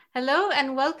Hello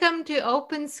and welcome to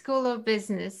Open School of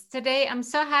Business. Today, I'm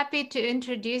so happy to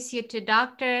introduce you to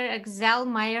Dr. Axel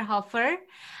Meyerhofer.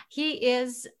 He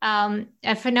is a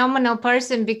phenomenal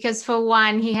person because, for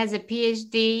one, he has a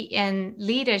PhD in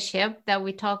leadership that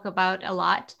we talk about a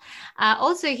lot.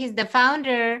 Also, he's the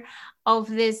founder of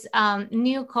this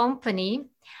new company.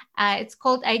 It's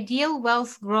called Ideal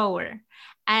Wealth Grower.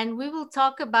 And we will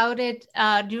talk about it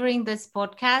during this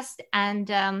podcast,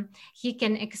 and he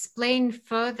can explain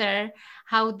further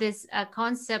how this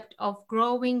concept of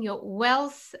growing your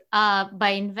wealth by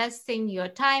investing your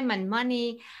time and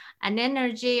money and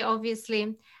energy,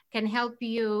 obviously, can help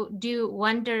you do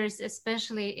wonders,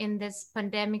 especially in this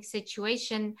pandemic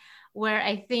situation where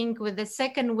I think with the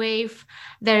second wave,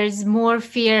 there's more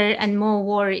fear and more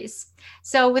worries.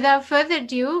 So without further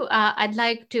ado, I'd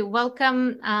like to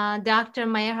welcome Dr.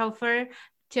 Meyerhofer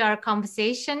to our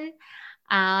conversation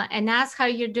and ask how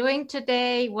you're doing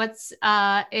today. What's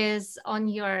is on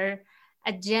your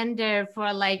agenda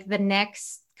for like the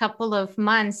next couple of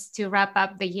months to wrap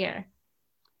up the year?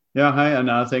 Yeah, hi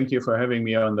Anna. Thank you for having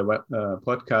me on the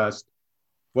podcast.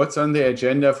 What's on the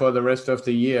agenda for the rest of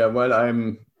the year? Well,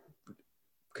 I'm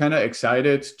kind of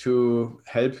excited to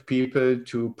help people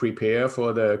to prepare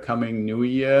for the coming new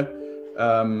year,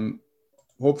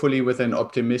 hopefully with an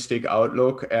optimistic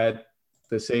outlook. At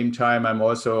the same time, I'm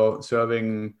also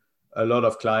serving a lot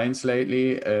of clients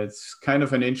lately. It's kind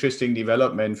of an interesting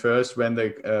development. First, when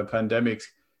the pandemic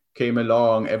came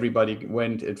along, everybody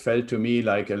went, it felt to me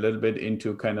like a little bit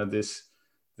into kind of this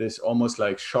almost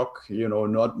like shock,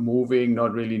 not moving,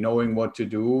 not really knowing what to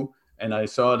do. And I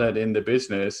saw that in the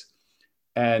business.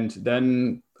 And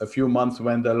then a few months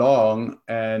went along,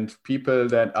 and people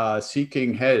that are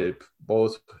seeking help,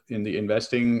 both in the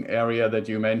investing area that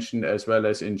you mentioned, as well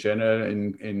as in general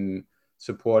in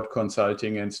support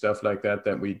consulting and stuff like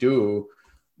that we do,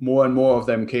 more and more of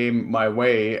them came my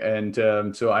way. And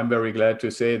so I'm very glad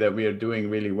to say that we are doing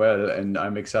really well, and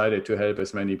I'm excited to help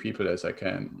as many people as I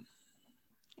can.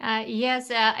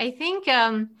 Yes, I think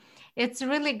it's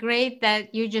really great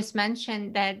that you just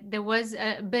mentioned that there was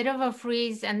a bit of a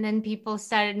freeze and then people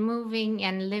started moving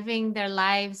and living their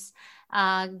lives,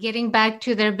 getting back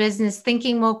to their business,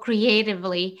 thinking more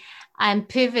creatively and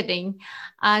pivoting.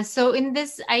 So in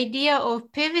this idea of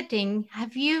pivoting,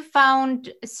 have you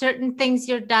found certain things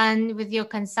you're done with your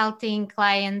consulting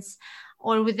clients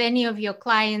or with any of your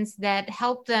clients that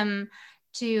help them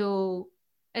to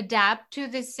adapt to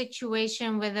this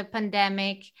situation with the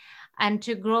pandemic and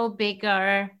to grow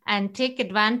bigger and take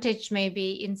advantage,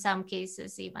 maybe in some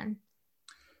cases even?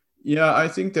 Yeah, I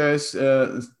think there's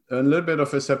a little bit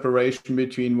of a separation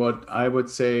between what I would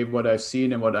say, what I've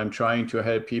seen, and what I'm trying to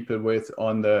help people with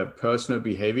on the personal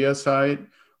behavior side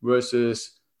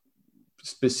versus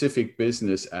specific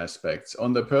business aspects.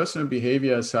 On the personal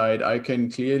behavior side, I can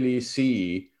clearly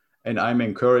see, and I'm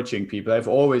encouraging people. I've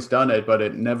always done it, but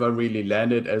it never really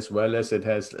landed as well as it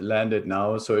has landed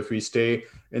now. So if we stay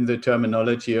in the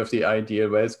terminology of the ideal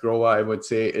wealth grower, I would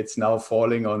say it's now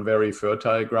falling on very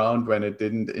fertile ground when it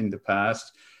didn't in the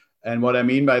past. And what I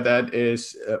mean by that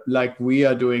is like we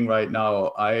are doing right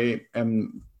now. I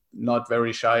am not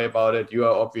very shy about it. You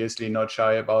are obviously not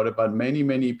shy about it, but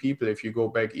many people, if you go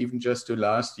back even just to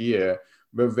last year,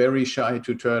 were very shy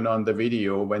to turn on the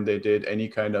video when they did any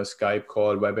kind of Skype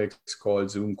call, WebEx call,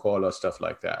 Zoom call, or stuff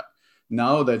like that.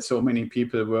 Now that so many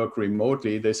people work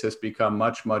remotely, this has become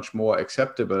much more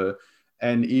acceptable.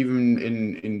 And even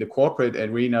in the corporate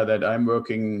arena that I'm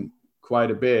working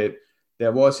quite a bit,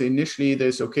 there was initially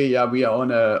this, okay, yeah, we are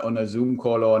on a Zoom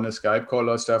call or on a Skype call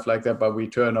or stuff like that, but we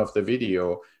turn off the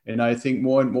video. And I think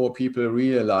more and more people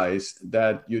realize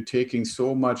that you're taking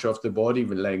so much of the body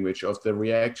language, of the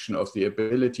reaction, of the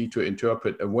ability to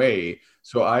interpret away.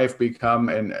 So I've become,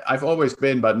 and I've always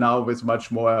been, but now with much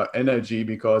more energy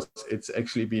because it's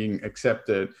actually being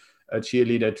accepted, a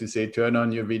cheerleader to say, turn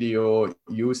on your video,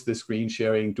 use the screen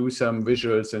sharing, do some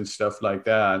visuals and stuff like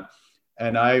that.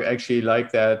 And I actually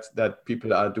like that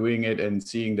people are doing it and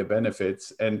seeing the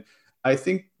benefits. And I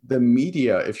think the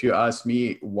media, if you ask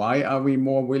me, why are we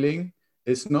more willing?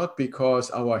 It's not because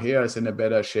our hair is in a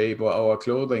better shape or our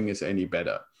clothing is any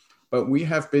better, but we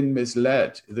have been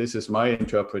misled. This is my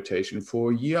interpretation,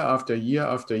 for year after year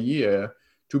after year,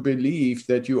 to believe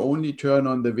that you only turn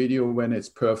on the video when it's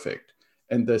perfect.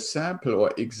 And the sample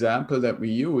or example that we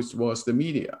used was the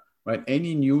media. Right?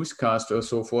 Any newscast or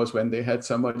so forth, when they had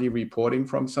somebody reporting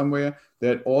from somewhere, they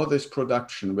had all this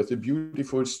production with a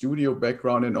beautiful studio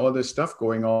background and all this stuff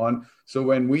going on. So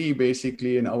when we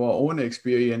basically in our own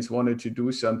experience wanted to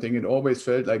do something, it always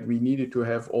felt like we needed to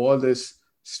have all this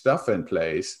stuff in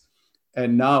place.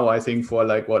 And now I think for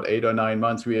like what 8 or 9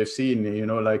 months we have seen, you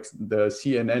know, like the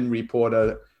CNN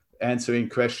reporter answering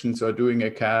questions or doing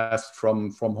a cast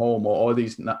from home, or all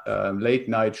these late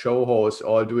night show hosts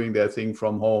all doing their thing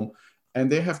from home,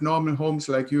 and they have normal homes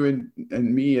like you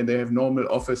and me, and they have normal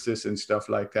offices and stuff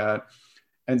like that.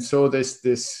 And so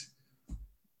this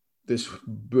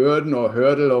burden or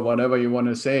hurdle or whatever you want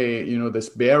to say, you know, this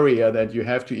barrier that you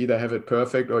have to either have it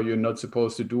perfect or you're not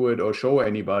supposed to do it or show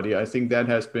anybody, I think that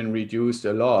has been reduced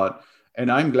a lot.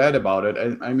 And I'm glad about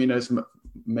it. I mean, as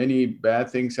many bad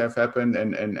things have happened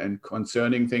and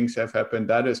concerning things have happened,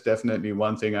 that is definitely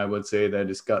one thing I would say that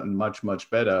has gotten much, much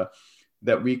better,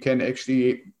 that we can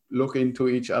actually look into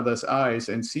each other's eyes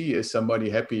and see, is somebody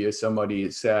happy, is somebody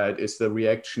sad, is the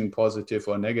reaction positive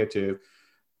or negative.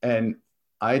 And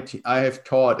I have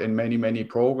taught in many, many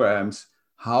programs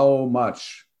how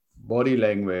much body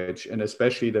language, and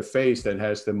especially the face that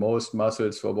has the most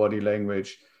muscles for body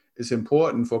language, is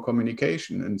important for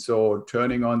communication. And so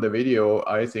turning on the video,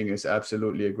 I think, is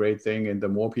absolutely a great thing. And the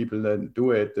more people that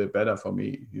do it, the better for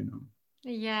me, you know.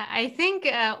 Yeah, I think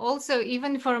also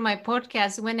even for my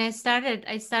podcast, when I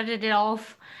started it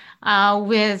off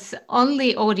with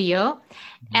only audio.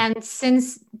 And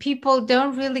since people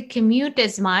don't really commute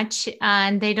as much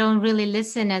and they don't really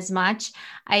listen as much,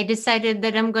 I decided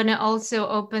that I'm going to also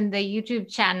open the YouTube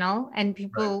channel, and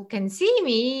people can see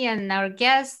me and our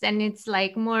guests, and it's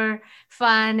like more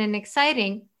fun and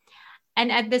exciting.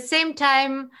 And at the same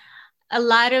time, a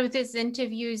lot of these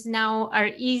interviews now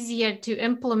are easier to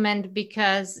implement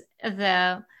because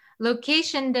the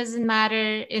location doesn't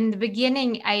matter. In the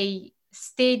beginning, I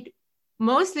stayed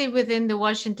mostly within the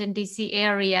Washington, D.C.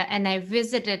 area, and I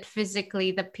visited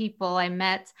physically the people I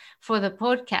met for the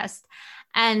podcast.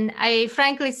 And I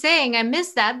frankly saying I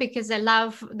miss that because I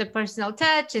love the personal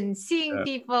touch and seeing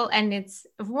people, and it's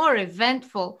more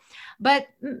eventful. But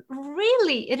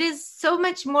really, it is so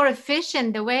much more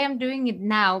efficient the way I'm doing it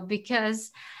now,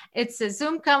 because it's a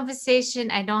Zoom conversation.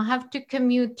 I don't have to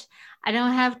commute. I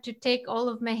don't have to take all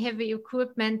of my heavy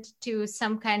equipment to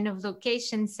some kind of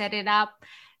location, set it up.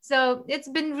 So it's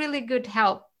been really good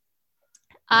help.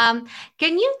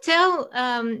 Can you tell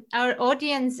our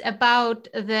audience about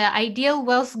the Ideal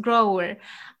Wealth Grower?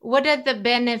 What are the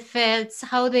benefits?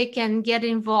 How they can get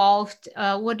involved?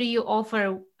 What do you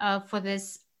offer for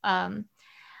this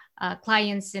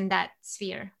clients in that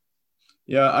sphere?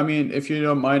 Yeah, I mean, if you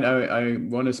don't mind, I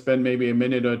want to spend maybe a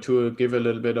minute or two to give a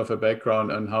little bit of a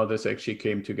background on how this actually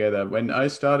came together. When I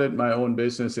started my own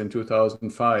business in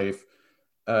 2005,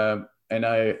 and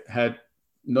I had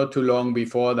not too long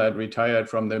before that retired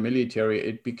from the military,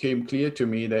 it became clear to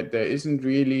me that there isn't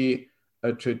really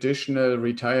a traditional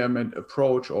retirement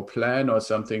approach or plan or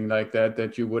something like that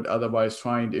that you would otherwise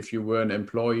find if you were an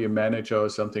employee, manager, or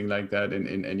something like that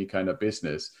in any kind of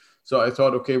business. So I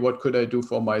thought, okay, what could I do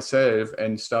for myself?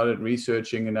 And started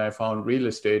researching, and I found real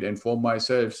estate. And for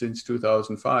myself, since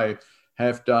 2005,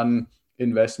 have done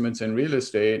investments in real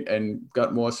estate and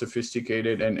got more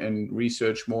sophisticated and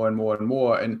researched more and more and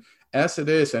more. And as it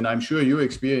is, and I'm sure you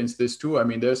experience this too, I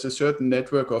mean, there's a certain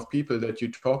network of people that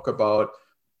you talk about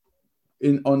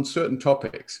on certain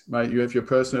topics, right? You have your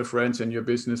personal friends and your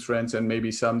business friends, and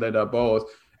maybe some that are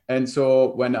both. And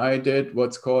so when I did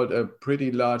what's called a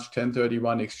pretty large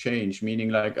 1031 exchange, meaning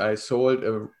like I sold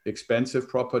an expensive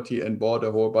property and bought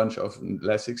a whole bunch of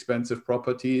less expensive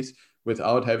properties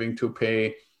without having to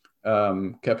pay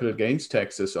capital gains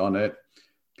taxes on it,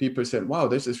 people said, wow,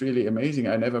 this is really amazing.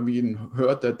 I never even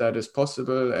heard that that is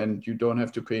possible, and you don't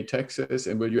have to pay taxes.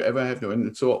 And will you ever have to?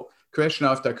 And so question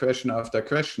after question after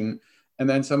question. And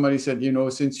then somebody said, you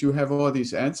know, since you have all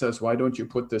these answers, why don't you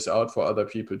put this out for other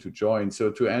people to join?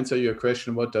 So to answer your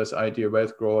question, what does Ideal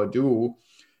Wealth Grower do?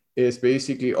 Is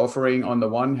basically offering, on the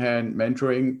one hand,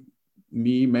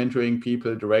 mentoring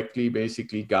people directly,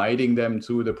 basically guiding them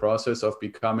through the process of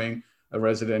becoming a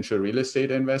residential real estate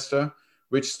investor,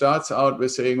 which starts out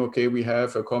with saying, okay, we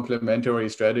have a complementary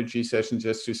strategy session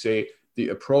just to say the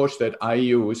approach that I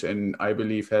use and I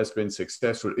believe has been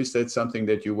successful. Is that something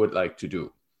that you would like to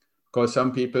do? Because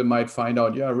some people might find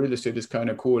out, yeah, real estate is kind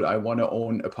of cool. I want to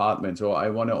own apartments, or I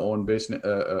want to own business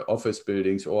office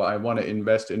buildings, or I want to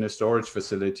invest in a storage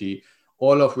facility,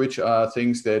 all of which are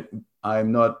things that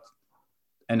I'm not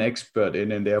an expert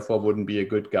in and therefore wouldn't be a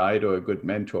good guide or a good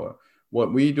mentor.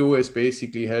 What we do is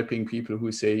basically helping people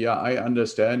who say, yeah, I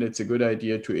understand it's a good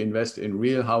idea to invest in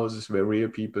real houses where real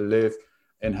people live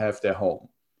and have their home.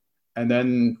 And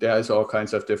then there's all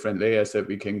kinds of different layers that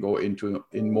we can go into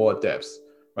in more depth.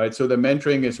 Right. So the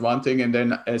mentoring is one thing. And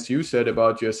then, as you said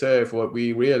about yourself, what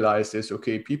we realized is,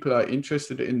 okay, people are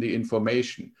interested in the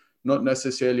information, not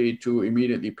necessarily to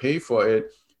immediately pay for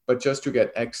it, but just to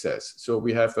get access. So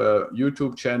we have a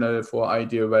YouTube channel for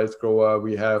Ideal Wealth Grower.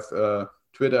 We have a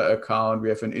Twitter account. We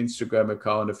have an Instagram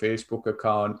account, a Facebook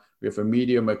account. We have a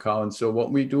Medium account. So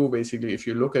what we do basically, if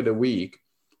you look at a week,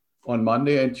 on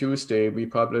Monday and Tuesday, we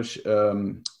publish a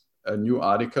new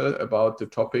article about the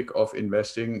topic of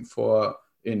investing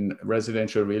in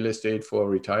residential real estate for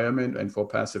retirement and for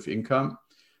passive income.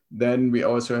 Then we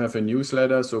also have a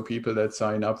newsletter. So people that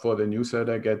sign up for the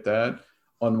newsletter get that.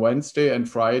 On Wednesday and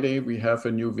Friday, we have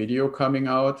a new video coming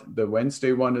out. The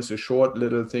Wednesday one is a short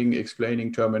little thing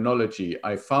explaining terminology.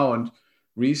 I found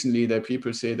recently that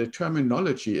people say the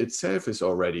terminology itself is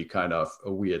already kind of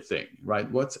a weird thing, right?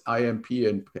 What's IMP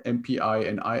and MPI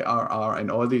and IRR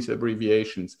and all these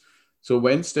abbreviations. So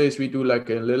Wednesdays, we do like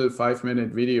a little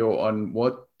 5-minute video on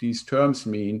what these terms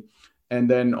mean. And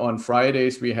then on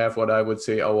Fridays, we have what I would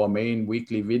say our main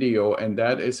weekly video. And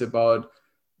that is about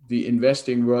the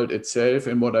investing world itself.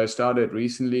 And what I started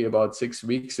recently about 6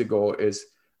 weeks ago is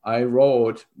I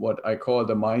wrote what I call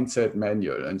the mindset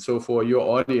manual. And so for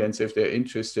your audience, if they're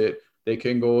interested, they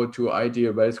can go to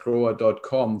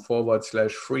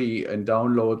idealwealthgrower.com/free and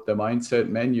download the mindset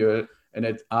manual. And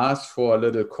it asks for a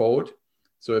little code.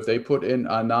 So if they put in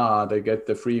ANA, they get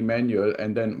the free manual.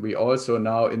 And then we also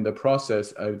now in the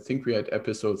process, I think we had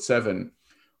episode 7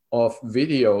 of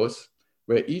videos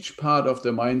where each part of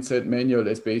the mindset manual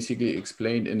is basically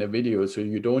explained in a video. So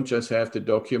you don't just have the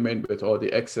document with all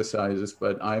the exercises,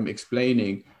 but I'm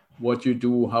explaining what you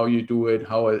do, how you do it,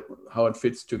 how it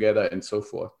fits together and so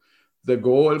forth. The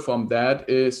goal from that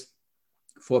is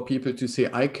for people to say,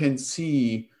 I can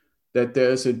see that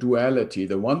there's a duality.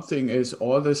 The one thing is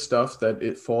all the stuff that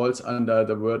it falls under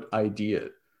the word ideal,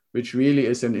 which really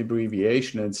is an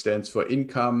abbreviation and stands for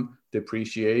income,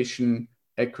 depreciation,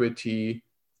 equity,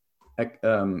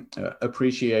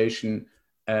 appreciation,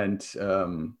 and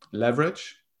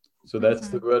leverage. So that's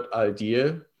the word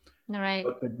ideal. Right.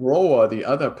 But the grower, the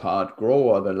other part,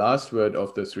 grower, the last word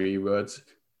of the 3 words,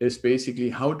 is basically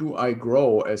how do I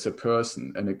grow as a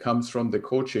person? And it comes from the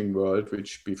coaching world,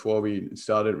 which before we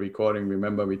started recording,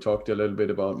 remember we talked a little bit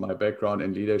about my background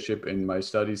in leadership and my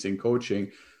studies in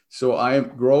coaching. So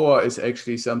grower is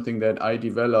actually something that I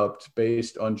developed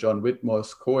based on John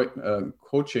Whitmore's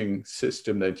coaching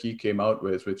system that he came out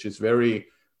with, which is very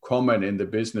common in the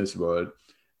business world.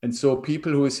 And so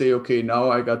people who say, okay, now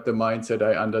I got the mindset,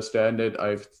 I understand it,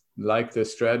 I like the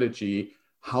strategy,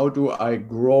 how do I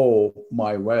grow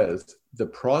my wealth? The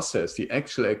process, the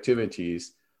actual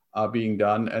activities are being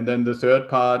done. And then the third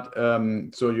part,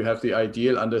 so you have the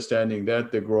ideal understanding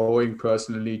that, the growing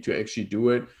personally to actually do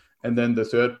it. And then the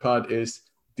third part is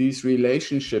these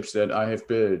relationships that I have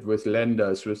built with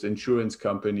lenders, with insurance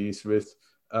companies, with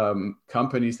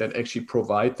companies that actually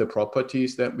provide the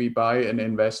properties that we buy and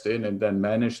invest in and then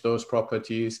manage those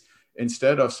properties.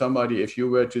 Instead of somebody, if you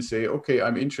were to say, okay,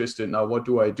 I'm interested now, what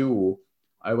do I do?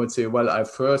 I would say, well, I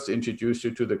first introduced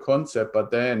you to the concept, but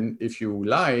then if you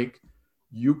like,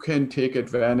 you can take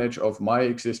advantage of my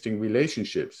existing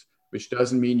relationships, which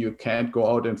doesn't mean you can't go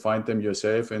out and find them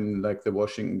yourself in like the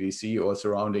Washington, D.C. or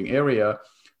surrounding area.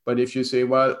 But if you say,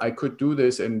 well, I could do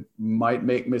this and might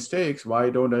make mistakes,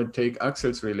 why don't I take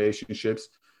Axel's relationships,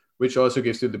 which also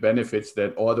gives you the benefits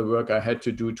that all the work I had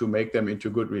to do to make them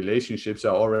into good relationships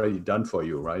are already done for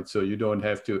you, right? So you don't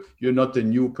have to, you're not the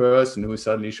new person who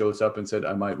suddenly shows up and said,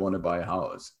 I might want to buy a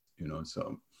house,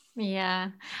 so. Yeah,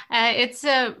 it's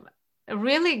a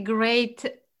really great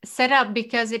setup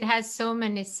because it has so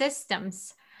many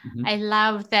systems. Mm-hmm. I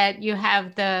love that you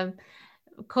have the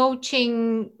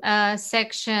coaching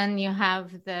section, you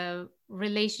have the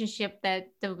relationship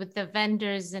with the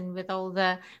vendors and with all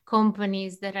the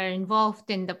companies that are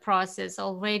involved in the process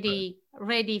already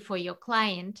ready for your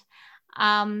client.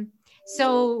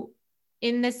 So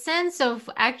in the sense of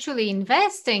actually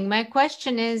investing, my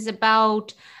question is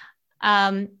about,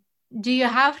 do you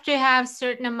have to have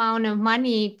certain amount of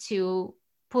money to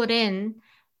put in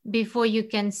before you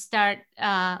can start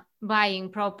buying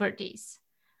properties?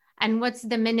 And what's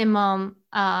the minimum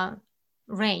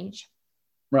range?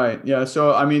 Right. Yeah.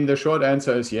 So, I mean, the short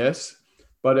answer is yes,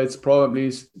 but it's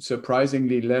probably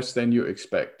surprisingly less than you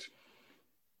expect.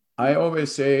 I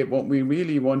always say what we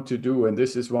really want to do, and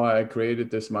this is why I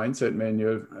created this mindset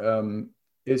manual,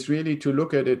 is really to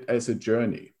look at it as a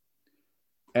journey.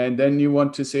 And then you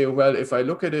want to say, well, if I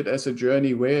look at it as a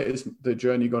journey, where is the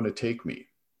journey going to take me?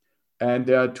 And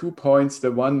there are 2 points.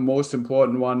 The one most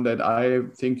important one that I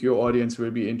think your audience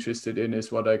will be interested in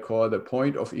is what I call the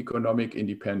point of economic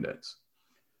independence.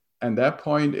 And that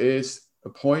point is a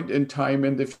point in time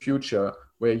in the future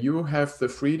where you have the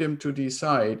freedom to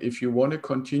decide if you want to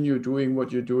continue doing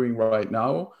what you're doing right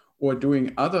now or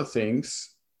doing other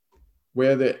things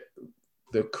where the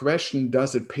question,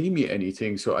 does it pay me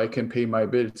anything so I can pay my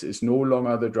bills, is no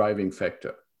longer the driving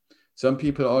factor. Some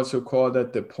people also call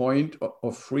that the point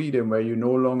of freedom, where you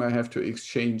no longer have to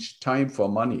exchange time for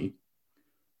money,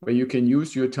 where you can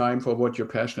use your time for what you're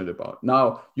passionate about.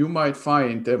 Now, you might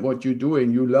find that what you're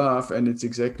doing, you love, and it's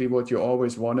exactly what you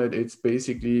always wanted. It's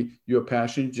basically your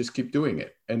passion, you just keep doing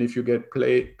it. And if you get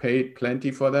paid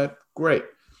plenty for that, great.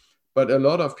 But a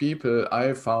lot of people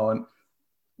I found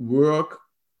work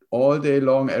all day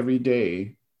long, every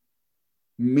day,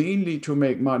 mainly to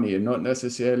make money and not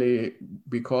necessarily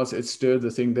because it's still the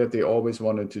thing that they always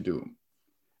wanted to do.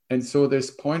 And so this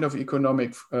point of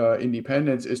economic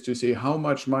independence is to say, how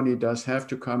much money does have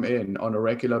to come in on a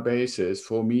regular basis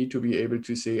for me to be able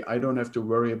to say, I don't have to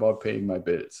worry about paying my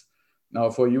bills. Now,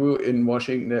 for you in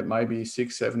Washington, that might be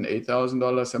 $6,000, $7,000,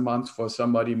 $8,000 a month. For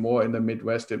somebody more in the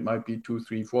Midwest, it might be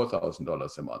 $2,000, $3,000,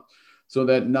 $4,000 a month. So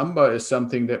that number is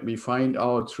something that we find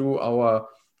out through our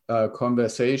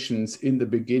conversations in the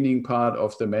beginning part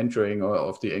of the mentoring or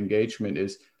of the engagement.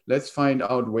 Is let's find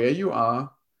out where you are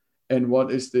and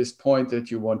what is this point that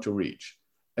you want to reach.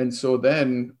 And so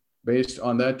then, based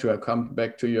on that, to come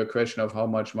back to your question of how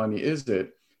much money is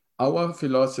it, our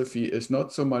philosophy is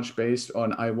not so much based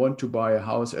on, I want to buy a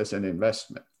house as an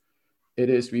investment. It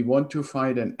is, we want to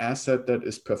find an asset that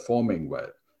is performing well.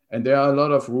 And there are a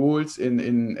lot of rules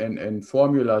and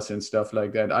formulas and stuff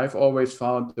like that. I've always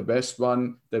found the best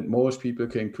one that most people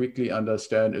can quickly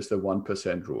understand is the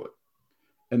 1% rule.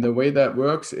 And the way that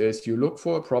works is you look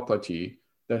for a property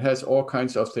that has all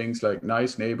kinds of things like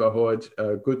nice neighborhood,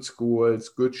 good schools,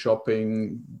 good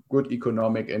shopping, good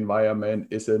economic environment,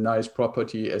 is a nice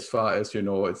property as far as, you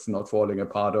know, it's not falling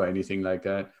apart or anything like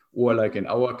that. Or like in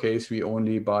our case, we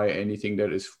only buy anything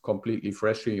that is completely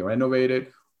freshly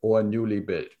renovated or newly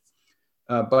built.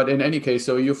 But in any case,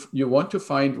 so you want to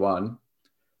find one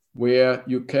where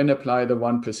you can apply the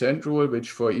 1% rule,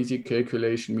 which for easy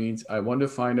calculation means I want to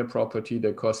find a property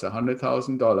that costs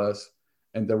 $100,000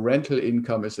 and the rental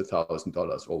income is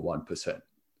 $1,000 or 1%.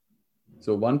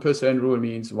 So 1% rule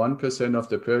means 1% of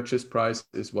the purchase price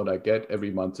is what I get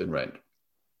every month in rent.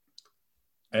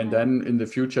 And then in the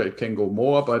future, it can go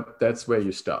more, but that's where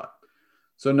you start.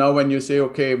 So now when you say,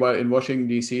 okay, well, in Washington,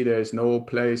 D.C., there's no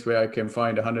place where I can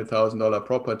find a $100,000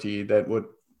 property that would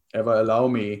ever allow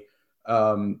me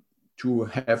to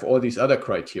have all these other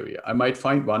criteria. I might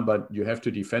find one, but you have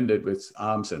to defend it with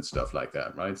arms and stuff like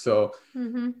that, right? So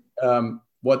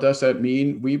what does that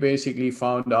mean? We basically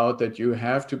found out that you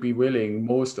have to be willing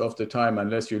most of the time,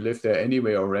 unless you live there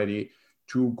anyway already,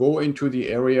 to go into the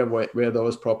area where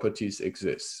those properties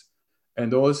exist. And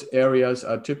those areas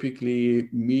are typically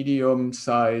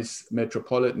medium-sized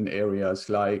metropolitan areas,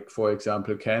 like, for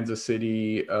example, Kansas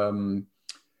City,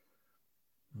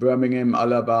 Birmingham,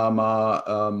 Alabama,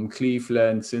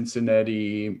 Cleveland,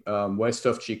 Cincinnati, west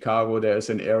of Chicago, there's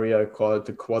an area called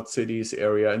the Quad Cities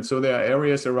area. And so there are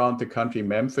areas around the country.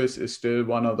 Memphis is still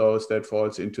one of those that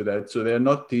falls into that. So they're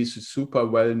not these super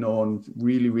well-known,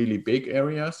 really, really big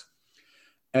areas.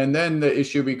 And then the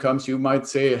issue becomes, you might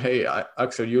say, hey,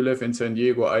 Axel, you live in San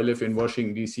Diego, I live in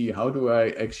Washington, D.C. How do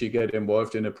I actually get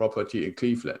involved in a property in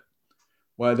Cleveland?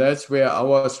 Well, that's where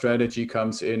our strategy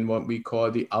comes in, what we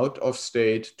call the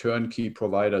out-of-state turnkey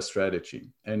provider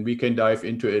strategy. And we can dive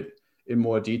into it in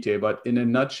more detail. But in a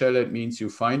nutshell, it means you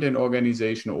find an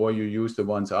organization, or you use the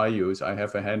ones I use. I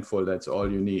have a handful, that's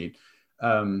all you need.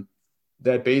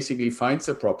 That basically finds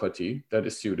a property that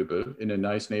is suitable in a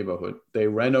nice neighborhood. They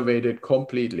renovate it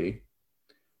completely.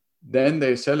 Then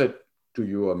they sell it to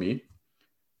you or me.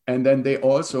 And then they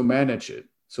also manage it.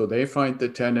 So they find the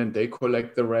tenant, they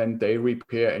collect the rent, they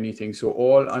repair anything. So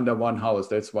all under one house.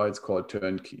 That's why it's called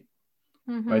turnkey.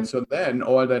 Right? So then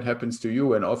all that happens to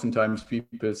you. And oftentimes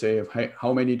people say, hey,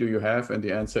 how many do you have? And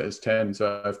the answer is 10.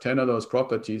 So I have 10 of those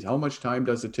properties. How much time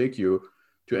does it take you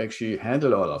to actually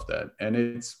handle all of that? And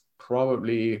it's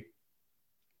probably,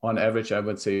 on average, I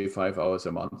would say 5 hours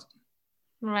a month.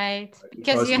 Right.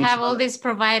 Because you have all these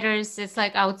providers, it's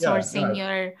like outsourcing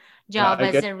your job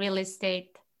as a real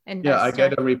estate investor. Yeah, I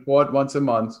get a report once a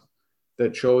month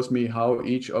that shows me how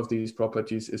each of these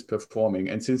properties is performing.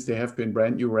 And since they have been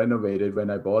brand new renovated when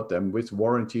I bought them with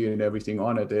warranty and everything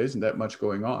on it, there isn't that much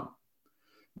going on.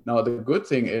 Now, the good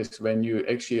thing is when you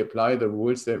actually apply the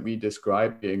rules that we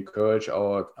describe, we encourage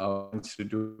our clients to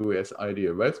do as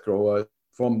ideal wealth growers.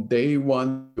 From day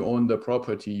one you own the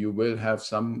property, you will have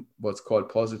some what's called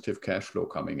positive cash flow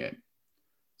coming in.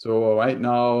 So right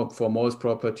now, for most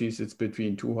properties, it's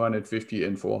between $250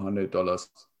 and $400,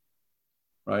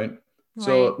 right?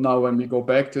 So now when we go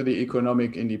back to the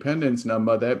economic independence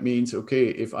number, that means, okay,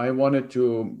 if I wanted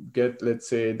to get, let's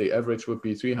say the average would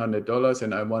be $300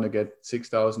 and I want to get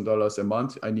 $6,000 a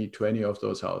month, I need 20 of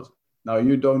those houses. Now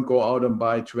you don't go out and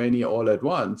buy 20 all at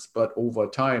once, but over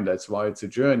time, that's why it's a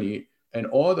journey. And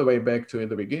all the way back to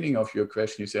the beginning of your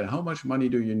question, you said, how much money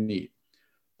do you need?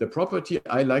 The property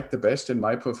I like the best in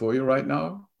my portfolio right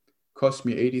now cost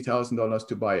me $80,000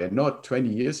 to buy, and not 20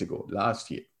 years ago, last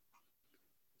year.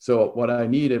 So what I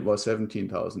needed was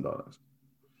 $17,000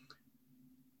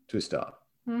 to start.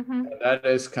 And that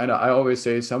is kind of, I always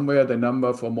say somewhere the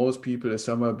number for most people is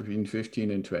somewhere between 15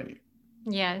 and 20.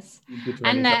 Yes.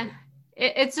 And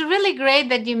it's really great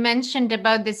that you mentioned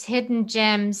about these hidden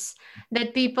gems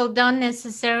that people don't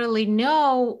necessarily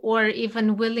know or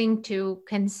even willing to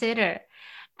consider.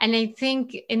 And I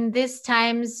think in these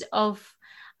times of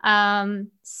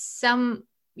some,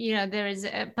 there is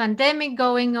a pandemic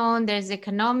going on, there's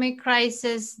economic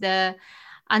crisis, the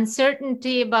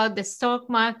uncertainty about the stock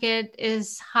market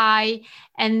is high,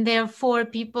 and therefore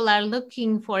people are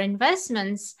looking for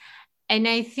investments. And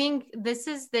I think this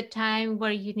is the time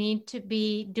where you need to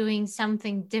be doing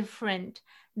something different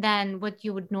than what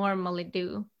you would normally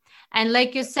do. And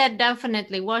like you said,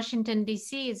 definitely Washington,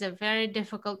 D.C. is a very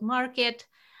difficult market.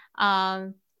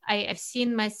 I've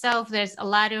seen myself, there's a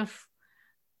lot of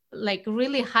like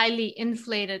really highly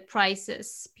inflated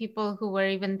prices. People who were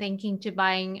even thinking to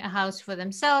buying a house for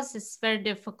themselves, it's very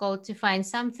difficult to find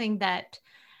something that,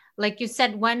 like you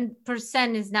said,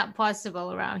 1% is not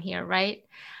possible around here, right?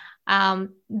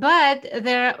 But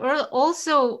there are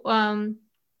also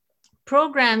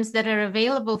programs that are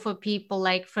available for people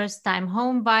like first-time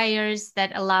home buyers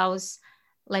that allows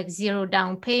like zero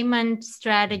down payment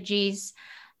strategies.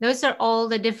 Those are all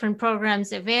the different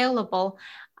programs available.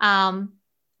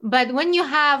 But when you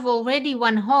have already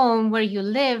one home where you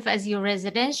live as your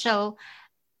residential,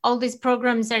 all these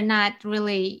programs are not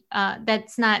really,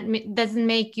 doesn't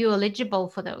make you eligible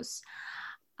for those.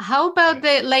 How about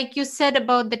like you said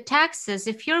about the taxes?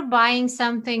 If you're buying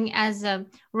something as a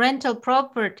rental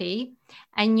property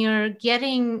and you're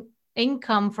getting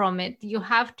income from it, you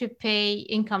have to pay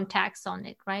income tax on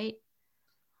it, right?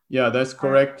 Yeah, that's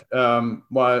correct.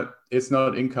 Well, it's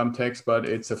not income tax, but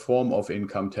it's a form of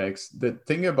income tax. The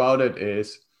thing about it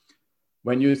is,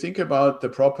 when you think about the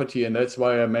property, and that's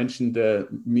why I mentioned the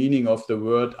meaning of the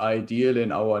word ideal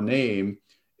in our name,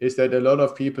 is that a lot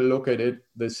of people look at it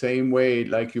the same way,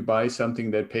 like you buy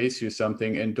something that pays you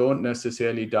something and don't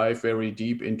necessarily dive very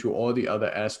deep into all the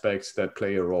other aspects that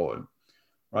play a role,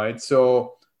 right?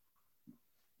 So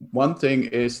one thing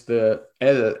is the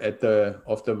L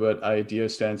of the word ideal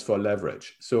stands for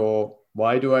leverage. So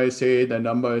why do I say the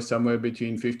number is somewhere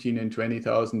between $15,000 and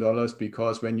 $20,000?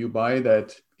 Because when you buy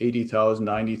that $80,000,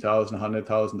 $90,000,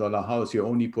 $100,000 house, you're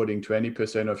only putting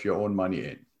 20% of your own money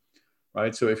in,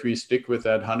 right? So if we stick with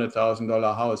that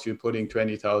 $100,000 house, you're putting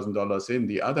 $20,000 in.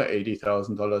 The other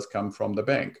 $80,000 come from the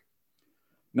bank.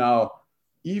 Now,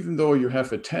 even though you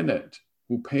have a tenant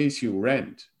who pays you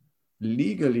rent,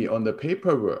 legally on the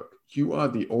paperwork, you are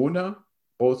the owner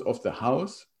both of the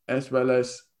house as well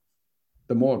as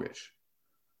the mortgage.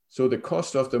 So the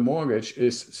cost of the mortgage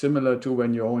is similar to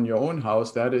when you own your own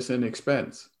house. That is an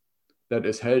expense that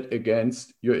is held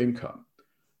against your income.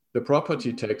 The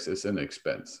property tax is an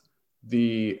expense.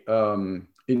 The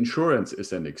insurance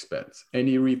is an expense.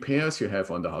 Any repairs you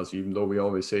have on the house, even though we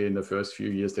always say in the first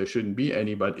few years there shouldn't be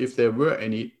any, but if there were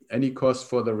any cost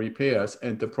for the repairs,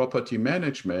 and the property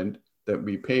management that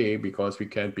we pay because we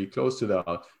can't be close to the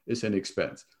house is an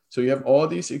expense. So you have all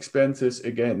these expenses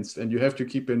against, and you have to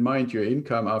keep in mind your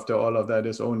income after all of that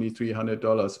is only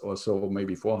 $300 or so,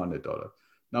 maybe $400.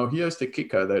 Now here's the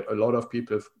kicker that a lot of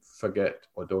people forget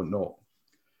or don't know.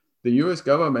 The US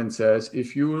government says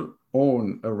if you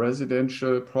own a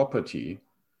residential property,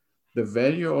 the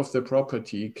value of the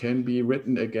property can be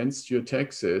written against your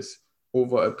taxes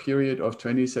over a period of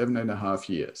 27 and a half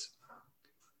years.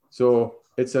 So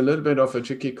it's a little bit of a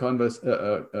tricky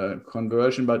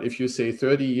conversion, but if you say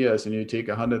 30 years and you take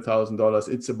 $100,000,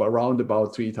 it's around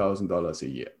about $3,000 a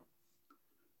year,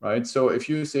 right? So if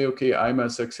you say, okay, I'm a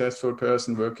successful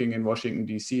person working in Washington,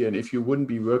 D.C., and if you wouldn't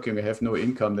be working or have no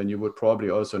income, then you would probably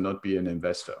also not be an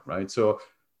investor, right? So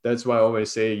that's why I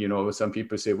always say, some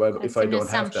people say, well, that's if I don't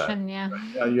have that,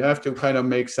 yeah, you have to kind of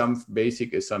make some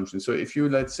basic assumptions. So if you,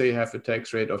 let's say, have a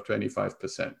tax rate of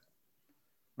 25%,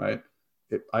 right?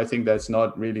 I think that's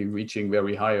not really reaching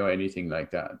very high or anything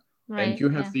like that. Right, and you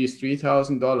have these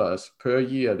 $3,000 per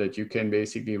year that you can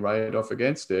basically write off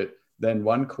against it. Then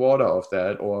 1/4 of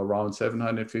that, or around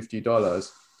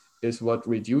 $750, is what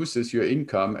reduces your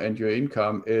income, and your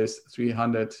income is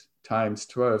 $300 times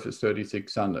 12 is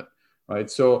 3,600, right?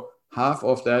 So half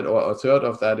of that or a third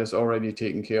of that is already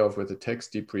taken care of with the tax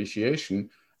depreciation.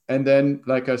 And then,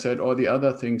 like I said, all the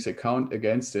other things account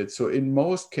against it. So in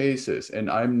most cases, and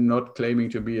I'm not claiming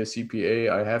to be a CPA,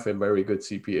 I have a very good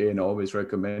CPA and always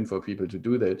recommend for people to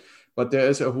do that. But there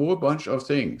is a whole bunch of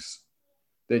things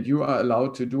that you are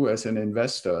allowed to do as an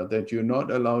investor that you're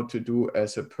not allowed to do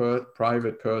as a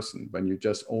private person when you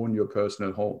just own your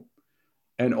personal home.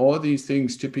 And all these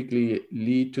things typically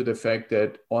lead to the fact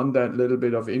that on that little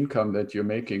bit of income that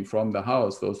you're making from the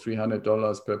house, those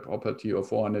 $300 per property or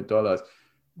 $400,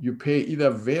 you pay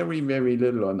either very, very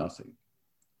little or nothing.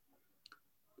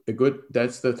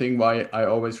 That's the thing why I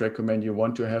always recommend you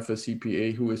want to have a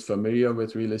CPA who is familiar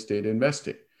with real estate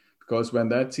investing. Because when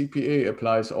that CPA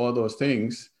applies all those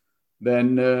things,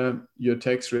 then your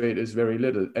tax rate is very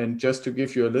little. And just to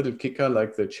give you a little kicker,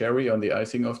 like the cherry on the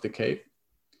icing of the cake,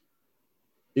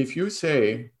 if you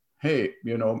say, hey,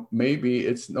 maybe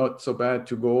it's not so bad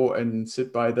to go and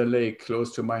sit by the lake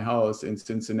close to my house in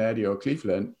Cincinnati or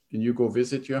Cleveland, and you go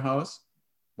visit your house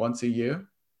once a year,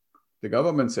 the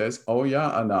government says, oh yeah,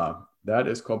 Anna, that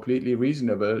is completely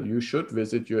reasonable. You should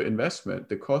visit your investment.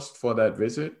 The cost for that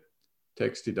visit,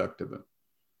 tax deductible.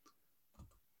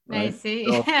 Right? I see.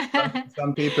 So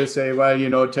some people say,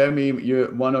 well, tell me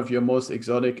one of your most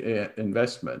exotic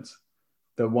investments.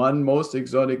 The one most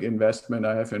exotic investment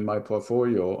I have in my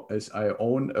portfolio is I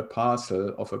own a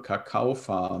parcel of a cacao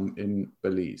farm in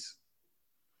Belize.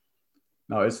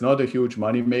 Now, it's not a huge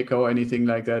money maker or anything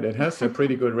like that. It has a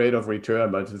pretty good rate of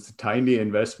return, but it's a tiny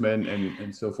investment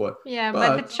and so forth. Yeah,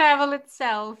 but the travel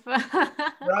itself.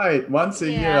 Right. Once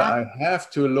a year, I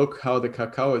have to look how the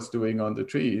cacao is doing on the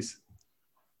trees.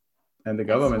 And the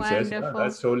government says, yeah,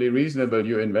 that's totally reasonable.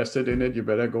 You invested in it. You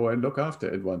better go and look after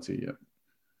it once a year.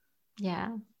 Yeah.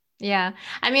 Yeah.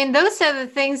 I mean, those are the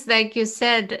things, like you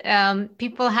said,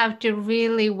 people have to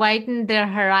really widen their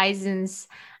horizons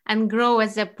and grow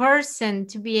as a person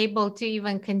to be able to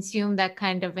even consume that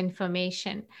kind of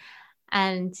information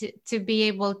and to be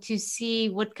able to see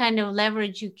what kind of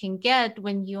leverage you can get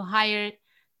when you hire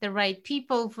the right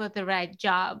people for the right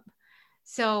job.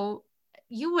 So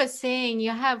you were saying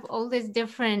you have all these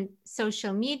different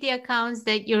social media accounts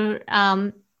that you're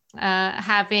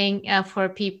having for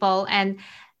people, and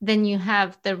then you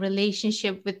have the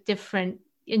relationship with different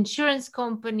insurance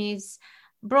companies,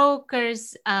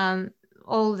 brokers,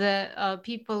 all the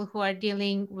people who are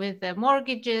dealing with the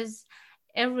mortgages,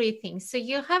 everything. So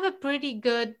you have a pretty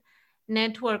good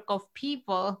network of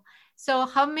people. So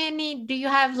how many do you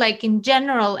have, like, in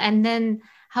general, and then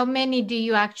how many do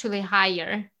you actually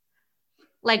hire?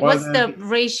 Like, what's the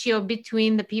ratio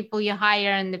between the people you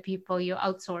hire and the people you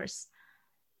outsource?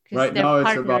 Right now,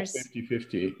 it's about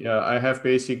 50-50. Yeah, I have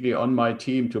basically on my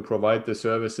team to provide the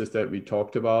services that we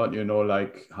talked about,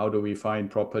 like how do we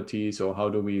find properties or how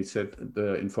do we set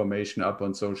the information up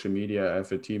on social media. I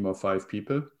have a team of 5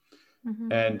 people.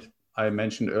 Mm-hmm. And I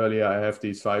mentioned earlier, I have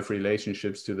these 5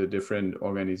 relationships to the different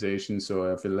organizations. So I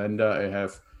have a lender, I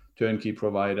have turnkey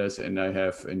providers, and I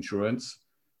have insurance,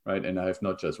 right? And I have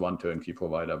not just one turnkey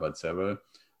provider, but several.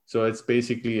 So it's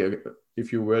basically,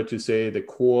 if you were to say the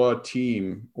core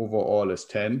team overall is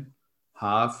 10,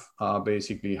 half are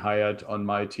basically hired on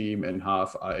my team and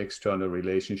half are external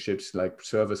relationships like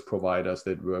service providers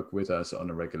that work with us on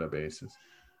a regular basis.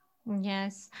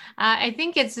 Yes, I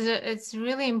think it's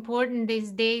really important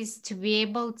these days to be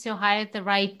able to hire the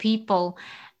right people.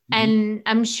 And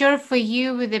I'm sure for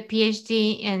you with a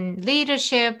PhD in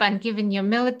leadership and given your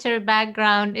military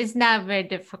background, it's not very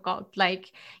difficult.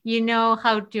 Like,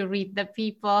 how to read the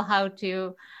people, how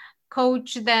to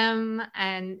coach them,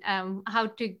 and how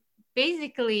to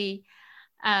basically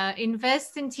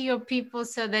invest into your people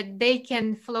so that they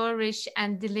can flourish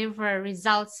and deliver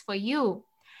results for you.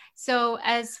 So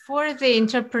as for the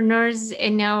entrepreneurs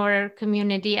in our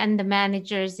community and the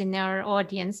managers in our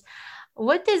audience,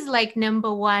 what is like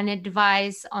number one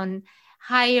advice on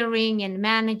hiring and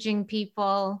managing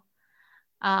people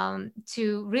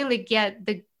to really get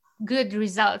the good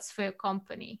results for your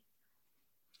company?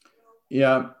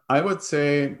 Yeah, I would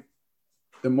say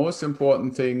the most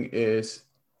important thing is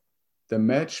the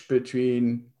match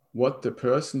between what the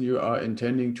person you are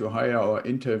intending to hire or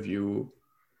interview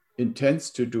intends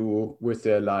to do with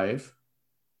their life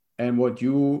and what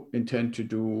you intend to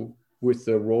do with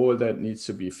the role that needs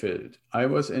to be filled. I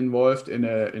was involved in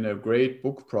a great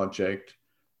book project,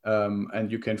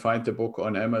 and you can find the book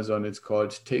on Amazon. It's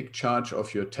called Take Charge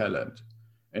of Your Talent.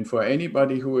 And for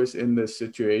anybody who is in the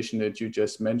situation that you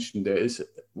just mentioned, there is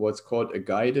what's called a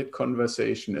guided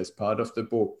conversation as part of the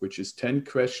book, which is 10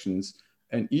 questions.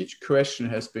 And each question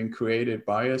has been created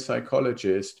by a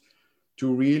psychologist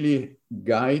to really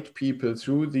guide people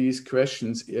through these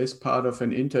questions as part of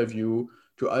an interview,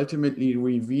 to ultimately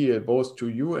reveal both to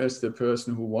you as the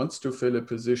person who wants to fill a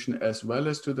position, as well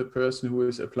as to the person who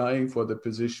is applying for the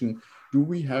position, do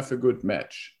we have a good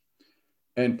match?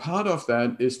 And part of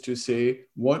that is to say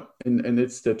what, and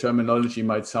it's the terminology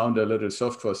might sound a little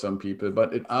soft for some people,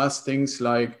 but it asks things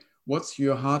like, what's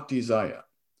your heart desire?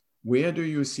 Where do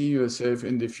you see yourself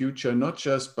in the future, not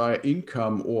just by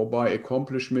income or by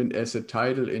accomplishment as a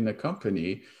title in a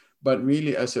company, but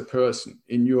really as a person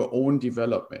in your own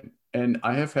development? And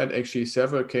I have had actually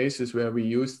several cases where we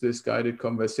used this guided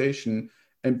conversation.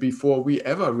 And before we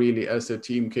ever really as a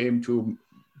team came to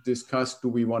discuss, do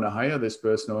we want to hire this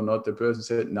person or not, the person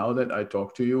said, now that I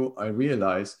talk to you, I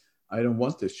realize I don't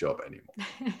want this job anymore.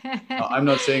 Now, I'm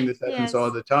not saying this happens all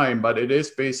the time, but it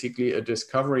is basically a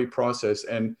discovery process.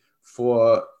 And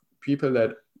for people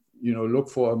that, you know, look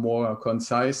for a more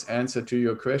concise answer to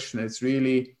your question, it's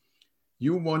really,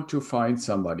 you want to find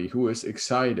somebody who is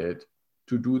excited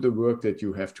to do the work that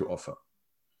you have to offer,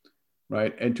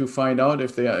 right? And to find out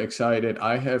if they are excited,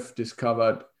 I have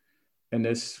discovered, and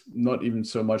it's not even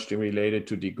so much related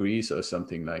to degrees or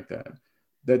something like that,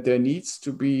 that there needs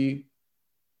to be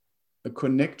a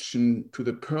connection to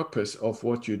the purpose of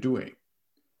what you're doing.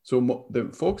 So the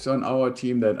folks on our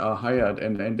team that are hired,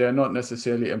 and they're not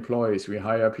necessarily employees, we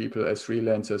hire people as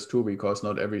freelancers too, because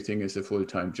not everything is a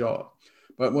full-time job.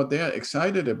 But what they're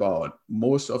excited about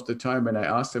most of the time, when I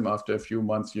ask them after a few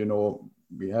months, you know,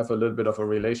 we have a little bit of a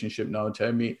relationship now,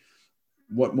 tell me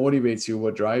what motivates you,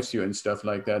 what drives you and stuff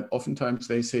like that. Oftentimes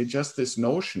they say just this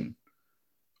notion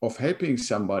of helping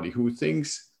somebody who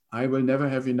thinks, I will never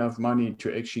have enough money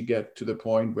to actually get to the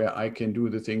point where I can do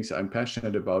the things I'm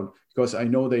passionate about, because I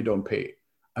know they don't pay.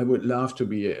 I would love to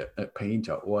be a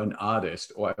painter or an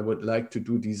artist, or I would like to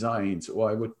do designs, or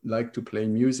I would like to play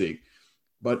music,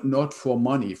 but not for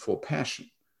money, for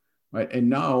passion, right? And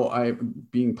now I'm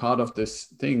being part of this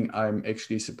thing, I'm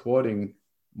actually supporting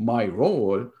my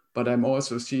role, but I'm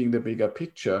also seeing the bigger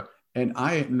picture. And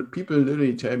people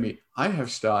literally tell me, I have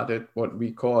started what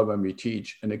we call, when we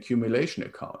teach, an accumulation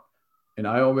account. And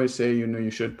I always say, you know,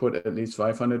 you should put at least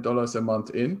 $500 a month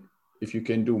in. If you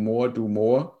can do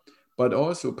more, but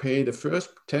also pay the first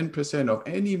 10% of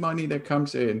any money that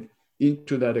comes in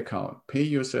into that account. Pay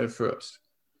yourself first,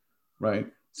 right?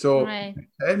 So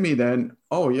tell me then,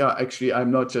 oh yeah, actually,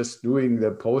 I'm not just doing the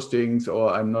postings,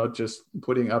 or I'm not just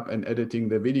putting up and editing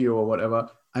the video or whatever,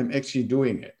 I'm actually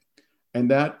doing it. And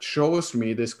that shows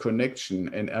me this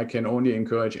connection. And I can only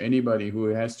encourage anybody who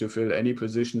has to fill any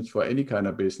positions for any kind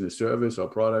of business, service or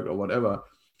product or whatever,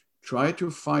 try to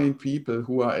find people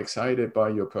who are excited by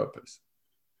your purpose.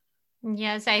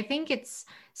 Yes, I think it's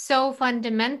so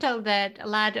fundamental that a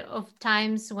lot of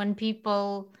times when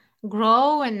people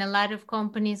grow and a lot of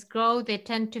companies grow, they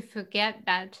tend to forget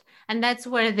that. And that's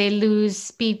where they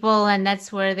lose people, and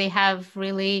that's where they have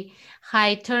really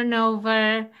high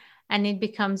turnover, and it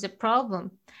becomes a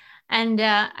problem. And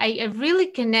I really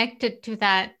connected to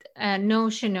that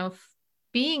notion of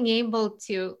being able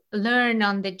to learn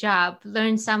on the job,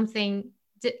 learn something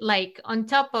like on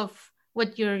top of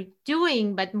what you're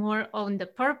doing, but more on the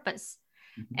purpose.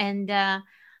 Mm-hmm. And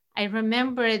I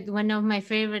remembered one of my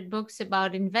favorite books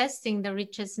about investing, The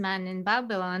Richest Man in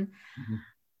Babylon. Mm-hmm.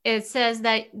 It says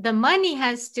that the money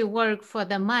has to work for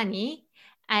the money,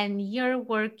 and you're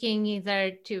working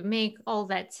either to make all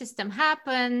that system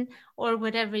happen or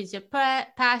whatever is your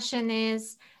passion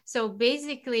is. So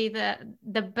basically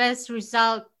the best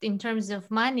result in terms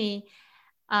of money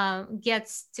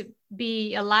gets to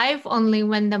be alive only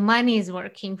when the money is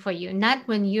working for you, not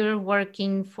when you're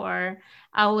working for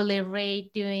hourly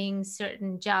rate doing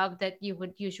certain job that you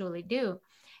would usually do.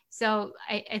 So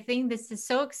I think this is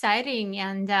so exciting,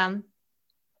 and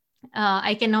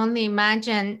I can only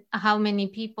imagine how many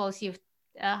people's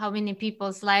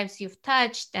lives you've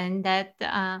touched, and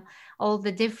that all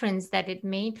the difference that it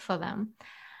made for them.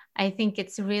 I think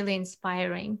it's really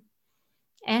inspiring.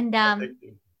 And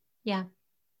yeah.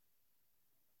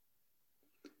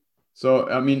 So,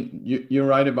 I mean, you're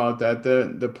right about that.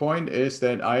 The point is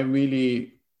that I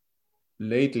really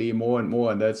lately more and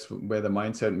more, and that's where the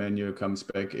mindset manual comes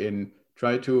back in,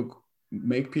 try to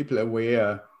make people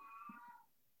aware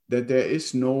that there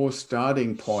is no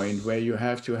starting point where you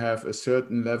have to have a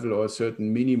certain level or a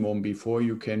certain minimum before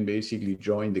you can basically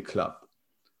join the club,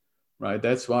 right?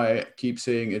 That's why I keep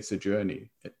saying it's a journey.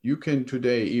 You can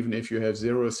today, even if you have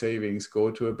zero savings,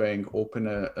 go to a bank, open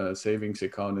a savings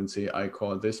account and say, I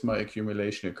call this my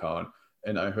accumulation account.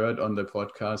 And I heard on the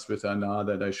podcast with Anna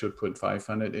that I should put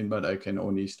 500 in, but I can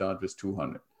only start with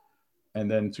 200. and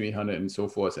then 300 and so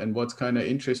forth. And what's kind of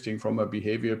interesting from a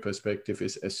behavioral perspective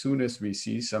is as soon as we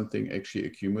see something actually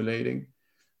accumulating,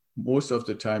 most of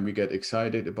the time we get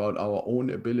excited about our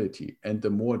own ability. And the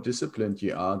more disciplined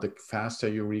you are, the faster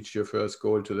you reach your first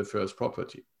goal to the first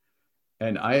property.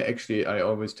 And I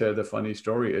always tell the funny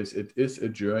story is it is a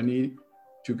journey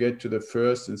to get to the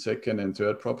first and second and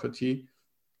third property.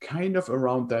 Kind of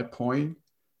around that point,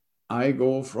 I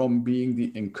go from being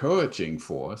the encouraging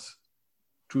force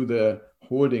to the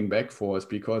holding back force,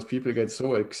 because people get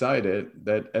so excited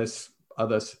that, as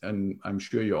others, and I'm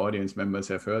sure your audience members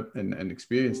have heard and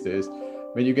experienced this,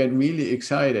 when you get really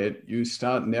excited, you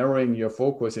start narrowing your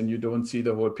focus and you don't see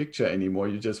the whole picture anymore.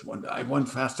 You just I want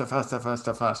faster, faster,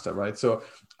 faster, faster, right? So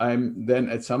I'm then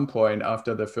at some point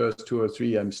after the first 2 or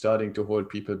 3, I'm starting to hold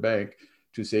people back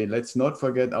to say, let's not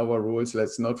forget our rules.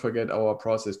 Let's not forget our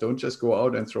process. Don't just go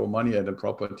out and throw money at a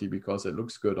property because it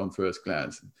looks good on first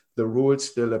glance. The rules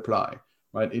still apply,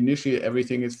 right? Initially,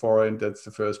 everything is foreign. That's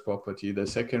the first property. The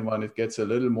second one, it gets a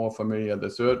little more familiar. The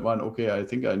third one, okay, I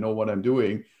think I know what I'm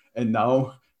doing. And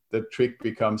now the trick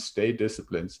becomes stay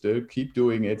disciplined. Still keep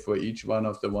doing it for each one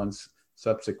of the ones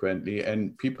subsequently.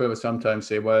 And people sometimes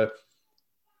say, well,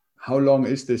 how long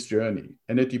is this journey?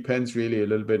 And it depends really a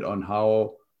little bit on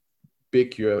how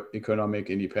big your economic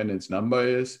independence number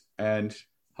is and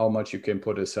how much you can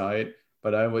put aside.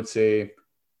 But I would say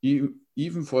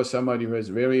even for somebody who has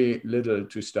very little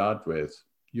to start with,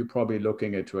 you're probably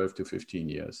looking at 12 to 15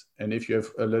 years. And if you have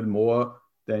a little more,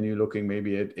 then you're looking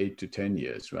maybe at 8 to 10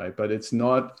 years, right? But it's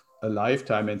not a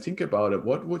lifetime. And think about it.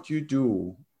 What would you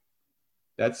do?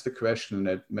 That's the question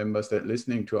that members that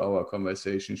listening to our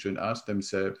conversation should ask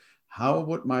themselves. How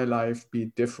would my life be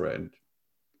different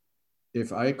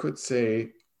if I could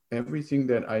say everything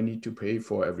that I need to pay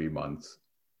for every month,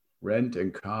 rent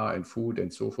and car and food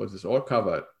and so forth, is all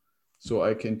covered? So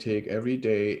I can take every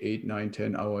day 8, 9,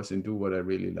 10 hours and do what I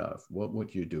really love. What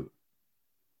would you do?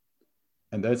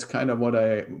 And that's kind of what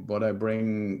I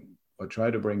bring or try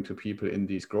to bring to people in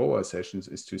these grower sessions,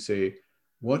 is to say,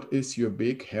 what is your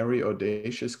big, hairy,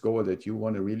 audacious goal that you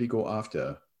want to really go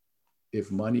after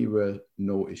if money were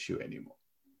no issue anymore?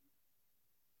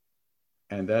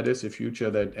 And that is a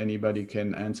future that anybody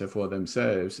can answer for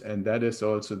themselves. And that is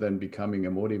also then becoming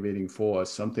a motivating force,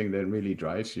 something that really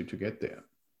drives you to get there.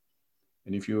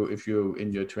 And if you're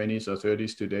in your 20s or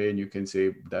 30s today, and you can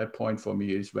say that point for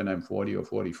me is when I'm 40 or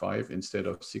 45 instead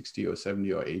of 60 or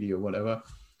 70 or 80 or whatever,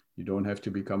 you don't have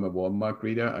to become a Walmart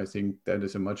greeter. I think that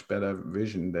is a much better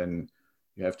vision than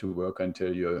you have to work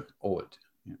until you're old.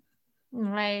 Yeah.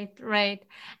 Right.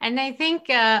 And I think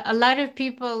a lot of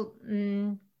people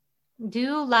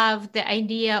do love the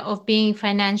idea of being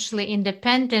financially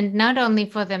independent, not only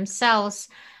for themselves,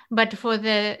 but for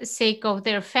the sake of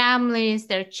their families,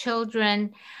 their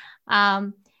children.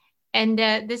 And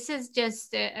this is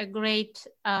just a great,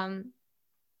 the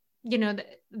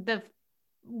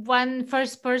one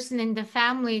first person in the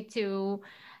family to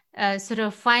sort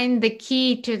of find the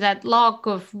key to that lock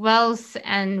of wealth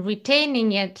and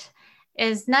retaining it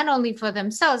is not only for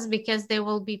themselves, because they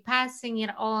will be passing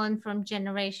it on from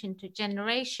generation to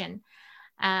generation,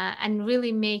 and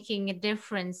really making a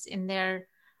difference in their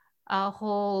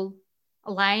whole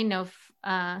line of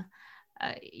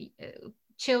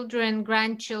children,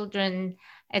 grandchildren,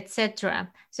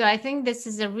 etc. So I think this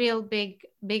is a real big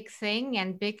thing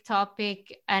and big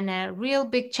topic, and a real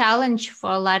big challenge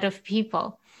for a lot of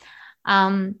people.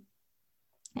 And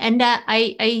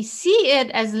I see it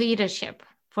as leadership,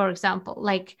 for example.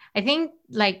 Like, I think,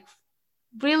 like,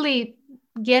 really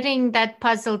getting that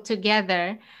puzzle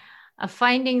together,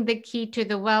 finding the key to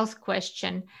the wealth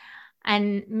question,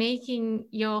 and making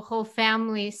your whole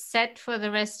family set for the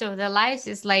rest of their lives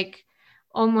is like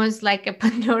almost like a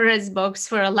Pandora's box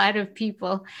for a lot of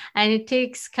people. And it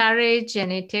takes courage,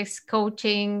 and it takes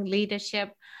coaching,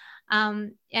 leadership.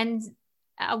 And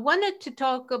I wanted to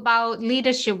talk about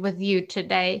leadership with you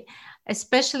today,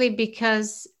 especially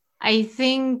because I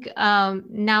think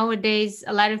nowadays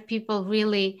a lot of people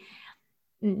really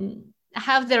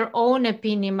have their own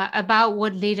opinion about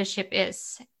what leadership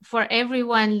is. For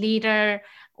everyone, leader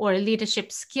or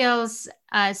leadership skills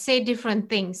say different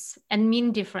things and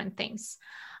mean different things.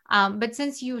 But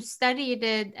since you studied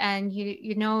it and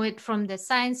you know it from the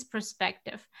science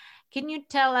perspective, can you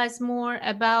tell us more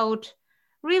about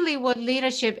really what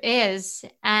leadership is,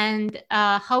 and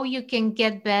how you can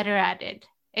get better at it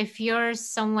if you're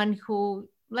someone who,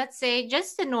 let's say,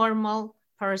 just a normal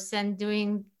person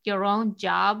doing your own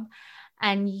job,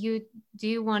 and you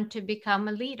do want to become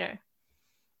a leader?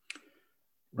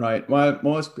 Right. Well,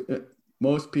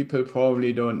 most people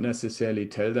probably don't necessarily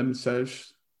tell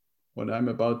themselves what I'm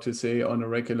about to say on a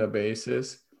regular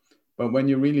basis. But when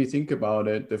you really think about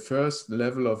it, the first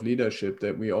level of leadership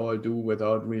that we all do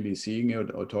without really seeing it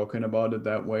or talking about it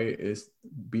that way is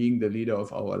being the leader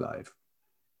of our life,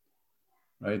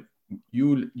 right?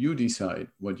 You decide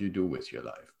what you do with your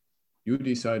life. You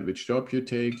decide which job you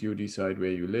take, you decide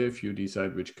where you live, you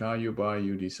decide which car you buy,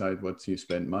 you decide what you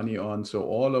spend money on. So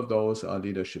all of those are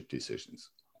leadership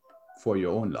decisions for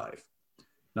your own life.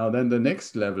 Now, then the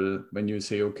next level, when you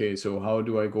say, okay, so how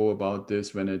do I go about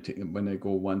this when I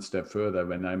go one step further,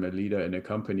 when I'm a leader in a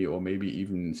company, or maybe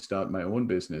even start my own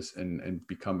business and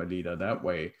become a leader that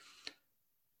way?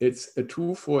 It's a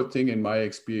twofold thing in my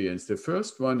experience. The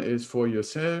first one is for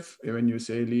yourself, when you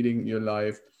say leading your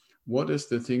life, what is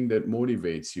the thing that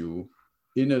motivates you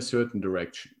in a certain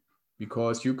direction?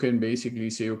 Because you can basically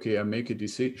say, okay, I make a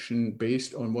decision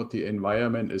based on what the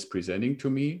environment is presenting to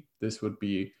me. This would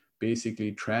be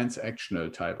basically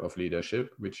transactional type of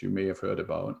leadership, which you may have heard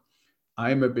about.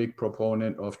 I'm a big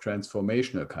proponent of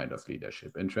transformational kind of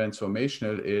leadership. And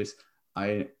transformational is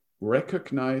I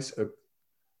recognize a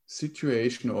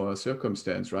situation or a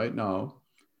circumstance right now,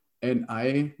 and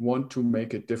I want to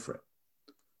make it different.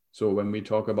 So when we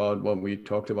talk about what we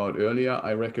talked about earlier,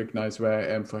 I recognize where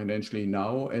I am financially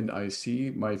now, and I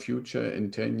see my future in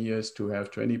 10 years to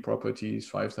have 20 properties,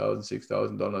 $5,000,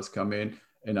 $6,000 come in,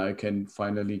 and I can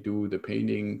finally do the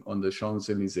painting on the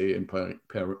Champs-Élysées in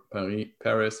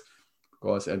Paris,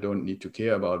 because I don't need to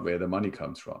care about where the money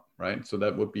comes from, right? So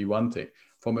that would be one thing.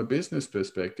 From a business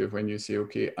perspective, when you say,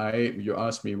 okay, you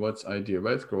ask me what's Ideal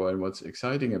Wealth Grower and what's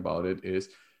exciting about it is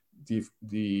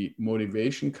the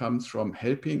motivation comes from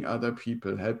helping other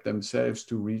people help themselves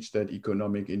to reach that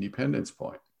economic independence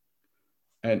point.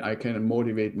 And I can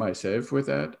motivate myself with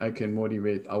that. I can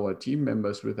motivate our team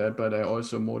members with that, but I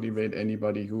also motivate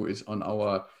anybody who is on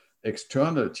our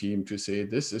external team to say,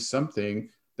 this is something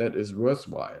that is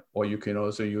worthwhile, or you can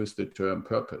also use the term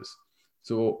purpose.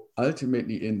 So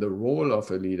ultimately in the role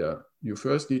of a leader, you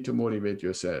first need to motivate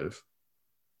yourself.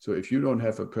 So if you don't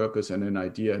have a purpose and an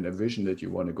idea and a vision that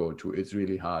you want to go to, it's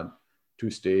really hard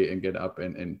to stay and get up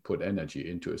and put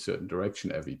energy into a certain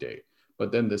direction every day.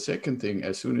 But then the second thing,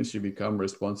 as soon as you become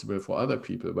responsible for other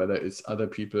people, whether it's other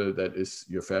people that is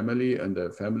your family and the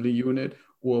family unit,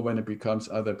 or when it becomes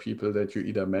other people that you're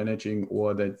either managing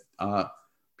or that are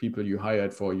people you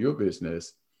hired for your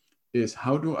business, is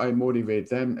how do I motivate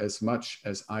them as much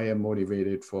as I am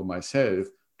motivated for myself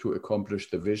to accomplish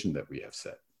the vision that we have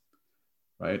set?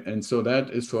 Right. And so that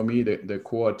is for me the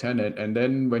core tenet. And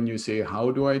then when you say,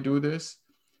 how do I do this?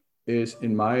 Is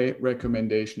in my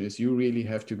recommendation is you really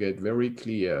have to get very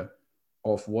clear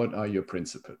of what are your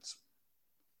principles.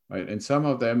 Right. And some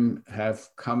of them have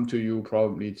come to you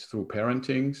probably through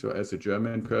parenting. So as a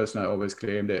German person, I always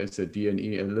claim there is a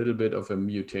DNA, a little bit of a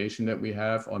mutation that we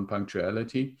have on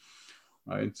punctuality.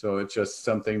 Right. So it's just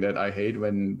something that I hate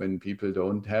when people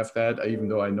don't have that, even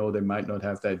though I know they might not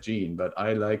have that gene, but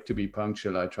I like to be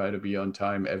punctual. I try to be on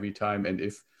time every time. And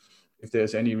if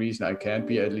there's any reason I can't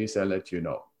be, at least I'll let you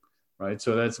know. Right.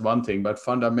 So that's one thing. But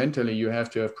fundamentally, you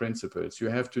have to have principles. You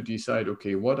have to decide,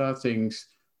 okay, what are things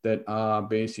that are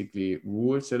basically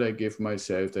rules that I give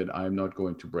myself that I'm not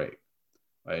going to break.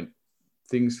 Right.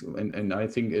 Things, and I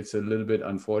think it's a little bit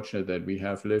unfortunate that we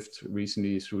have lived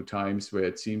recently through times where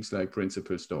it seems like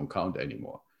principles don't count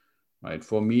anymore, right?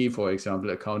 For me, for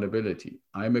example, accountability.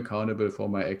 I'm accountable for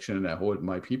my action and I hold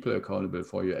my people accountable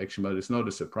for your action, but it's not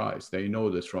a surprise. They know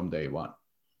this from day one,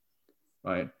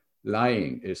 right?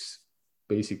 Lying is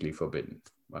basically forbidden,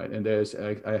 right? And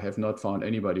I have not found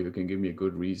anybody who can give me a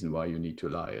good reason why you need to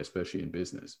lie, especially in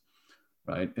business.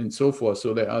 Right, and so forth.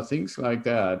 So there are things like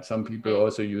that. Some people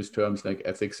also use terms like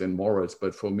ethics and morals,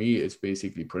 but for me, it's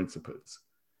basically principles.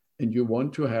 And you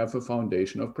want to have a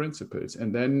foundation of principles.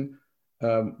 And then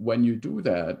when you do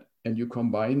that and you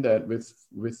combine that with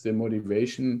the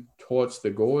motivation towards the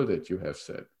goal that you have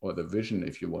set, or the vision,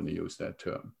 if you want to use that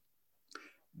term,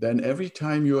 then every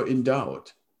time you're in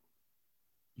doubt,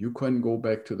 you can go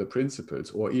back to the principles.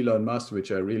 Or Elon Musk,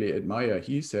 which I really admire,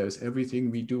 he says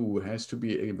everything we do has to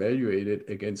be evaluated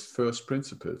against first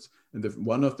principles. And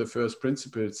one of the first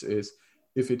principles is,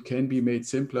 if it can be made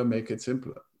simpler, make it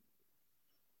simpler.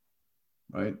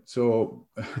 Right? So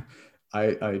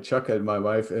I chuckled. My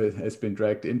wife has been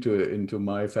dragged into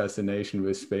my fascination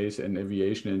with space and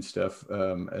aviation and stuff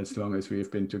as long as we've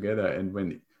been together. And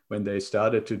when they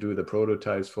started to do the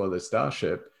prototypes for the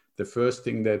Starship, the first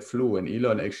thing that flew, and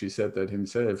Elon actually said that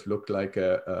himself, looked like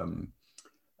a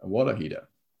water heater.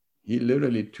 He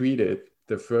literally tweeted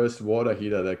the first water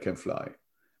heater that can fly.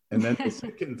 And then the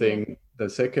second thing the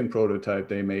second prototype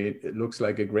they made, it looks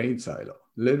like a grain silo,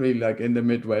 literally like in the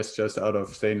Midwest, just out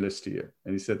of stainless steel.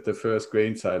 And he said the first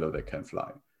grain silo that can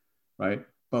fly, right?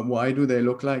 But why do they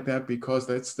look like that? Because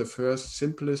that's the first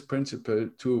simplest principle,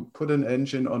 to put an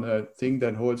engine on a thing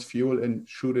that holds fuel and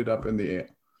shoot it up in the air,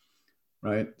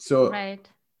 right? So,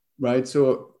 right.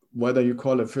 So whether you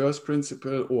call it first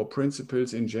principle or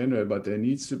principles in general, but there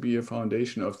needs to be a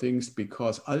foundation of things,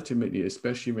 because ultimately,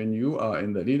 especially when you are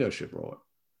in the leadership role,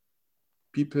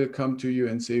 people come to you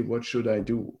and say, what should I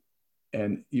do?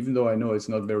 And even though I know it's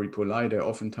not very polite, I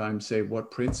oftentimes say,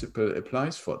 what principle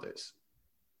applies for this?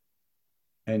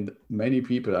 And many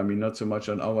people, I mean, not so much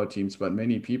on our teams, but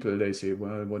many people, they say,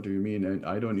 well, what do you mean? And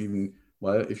I don't even,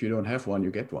 well, if you don't have one,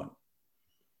 you get one,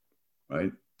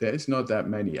 right? There is not that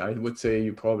many. I would say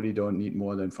you probably don't need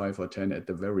more than 5 or 10 at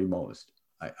the very most.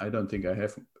 I don't think I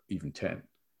have even 10.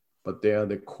 But they are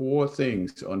the core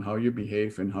things on how you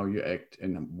behave and how you act,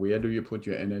 and where do you put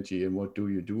your energy, and what do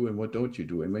you do and what don't you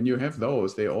do. And when you have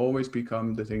those, they always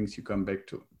become the things you come back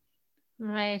to.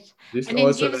 Right. This and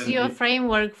it gives you a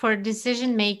framework for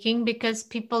decision making, because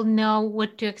people know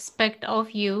what to expect of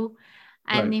you.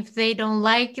 And right. If they don't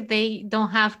like it, they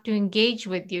don't have to engage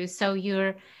with you. So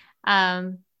you're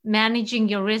managing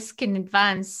your risk in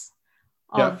advance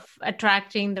of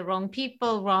attracting the wrong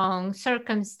people, wrong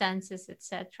circumstances,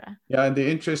 etc. Yeah, and the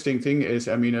interesting thing is,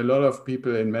 I mean, a lot of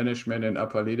people in management and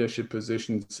upper leadership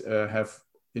positions have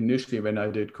initially, when I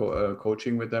did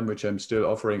coaching with them, which I'm still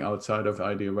offering outside of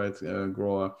Ideal Wealth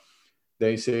Grower,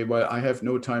 they say, well, I have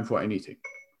no time for anything.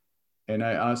 And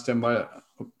I asked them, I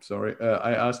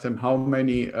asked them, how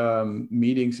many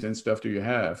meetings and stuff do you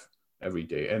have every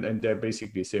day? And they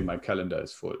basically say, my calendar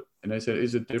is full. And I said,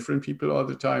 is it different people all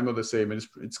the time or the same? And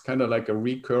it's kind of like a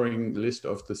recurring list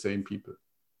of the same people.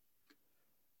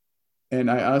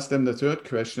 And I asked them the third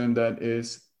question, and that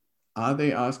is, are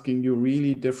they asking you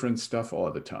really different stuff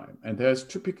all the time? And there's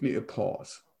typically a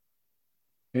pause.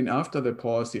 And after the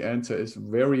pause, the answer is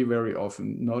very, very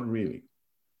often, not really.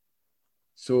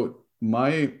 So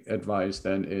my advice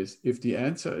then is, if the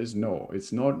answer is no,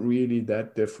 it's not really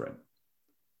that different.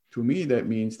 To me, that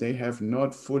means they have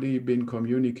not fully been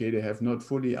communicated, have not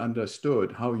fully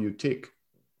understood how you tick.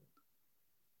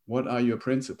 What are your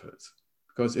principles?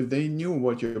 Because if they knew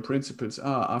what your principles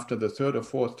are, after the third or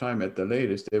fourth time at the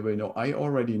latest, they will know, I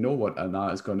already know what Anna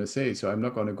is going to say, so I'm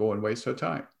not going to go and waste her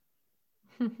time.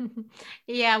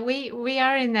 Yeah, we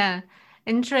are in a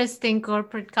interesting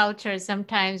corporate culture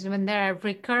sometimes, when there are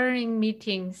recurring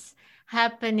meetings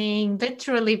happening,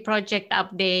 literally project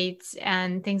updates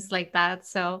and things like that.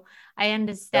 So I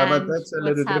understand. Yeah, but that's a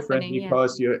little different,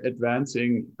 because you're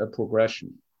advancing a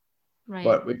progression. Right.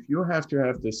 But if you have to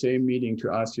have the same meeting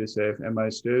to ask yourself, am I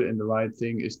still in the right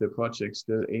thing? Is the project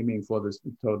still aiming for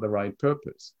the right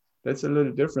purpose? That's a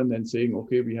little different than saying,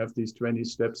 okay, we have these 20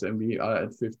 steps and we are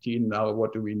at 15 now.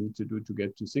 What do we need to do to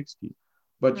get to 60?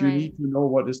 But you need to know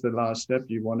what is the last step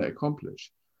you want to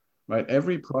accomplish, right?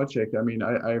 Every project, I mean,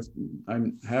 I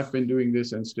have been doing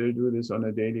this and still do this on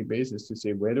a daily basis to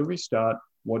say, where do we start?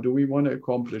 What do we want to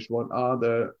accomplish? What are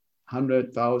the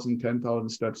 100,000, 10,000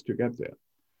 steps to get there?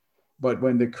 But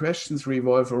when the questions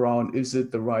revolve around, is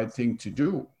it the right thing to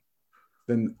do?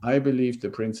 Then I believe the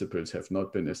principles have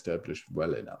not been established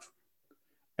well enough.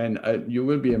 And you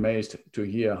will be amazed to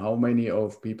hear how many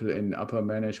of people in upper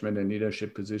management and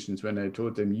leadership positions, when I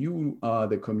told them, you are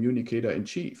the communicator in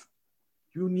chief,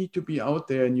 you need to be out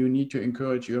there and you need to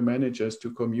encourage your managers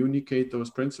to communicate those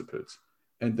principles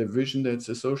and the vision that's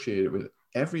associated with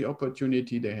every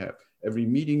opportunity they have. Every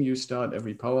meeting you start,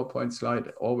 every PowerPoint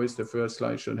slide, always the first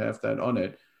slide should have that on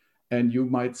it. And you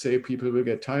might say people will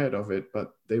get tired of it,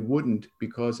 but they wouldn't,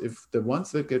 because if the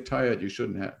ones that get tired, you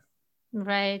shouldn't have.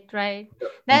 Right.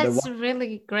 That's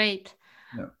really great.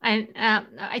 Yeah. And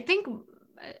I think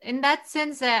in that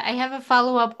sense, I have a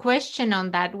follow-up question on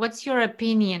that. What's your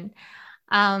opinion?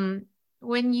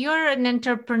 When you're an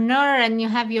entrepreneur and you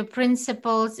have your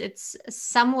principles, it's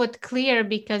somewhat clear,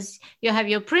 because you have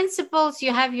your principles,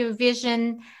 you have your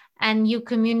vision, and you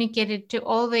communicate it to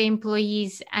all the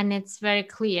employees, and it's very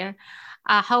clear.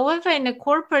 However, in a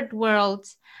corporate world,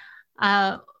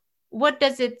 what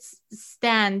does it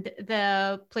stand,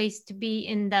 the place to be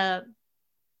in the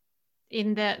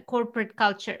corporate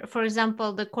culture? For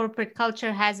example, the corporate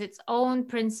culture has its own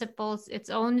principles,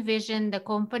 its own vision. The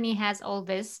company has all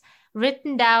this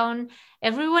written down,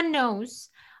 everyone knows,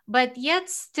 but yet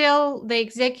still the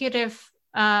executive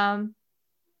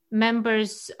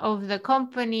members of the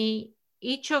company,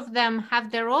 each of them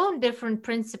have their own different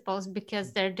principles,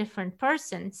 because they're different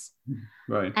persons.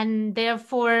 Right. And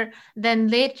therefore, then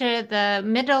later the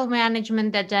middle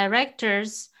management, the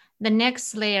directors, the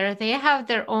next layer, they have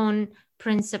their own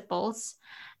principles,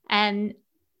 and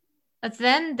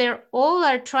then they're all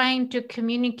are trying to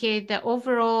communicate the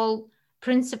overall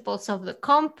principles of the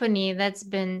company that's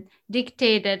been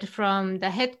dictated from the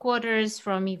headquarters,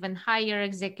 from even higher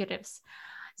executives.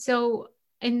 So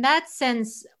in that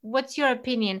sense, what's your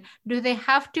opinion? Do they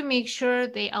have to make sure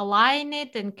they align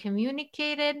it and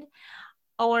communicate it?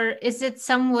 Or is it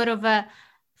somewhat of a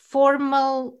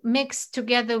formal mix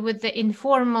together with the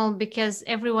informal, because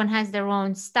everyone has their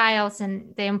own styles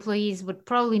and the employees would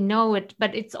probably know it,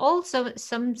 but it's also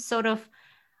some sort of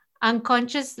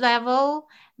unconscious level,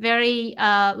 very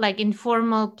like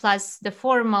informal plus the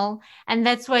formal. And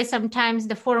that's why sometimes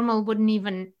the formal wouldn't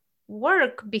even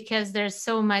work, because there's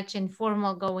so much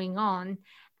informal going on.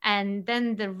 And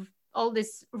then all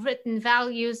this written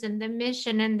values and the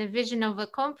mission and the vision of a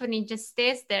company just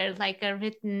stays there like a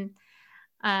written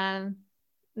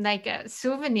like a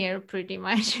souvenir pretty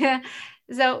much.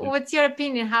 So what's your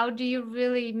opinion? How do you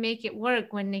really make it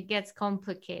work when it gets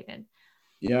complicated?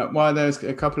 Yeah, well, there's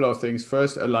a couple of things.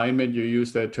 First, alignment, you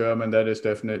use that term, and that is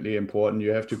definitely important.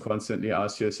 You have to constantly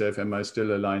ask yourself, am I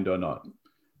still aligned or not?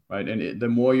 Right. And the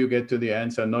more you get to the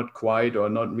answer, not quite or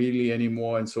not really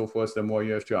anymore, and so forth, the more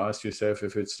you have to ask yourself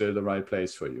if it's still the right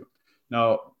place for you.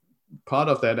 Now, part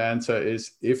of that answer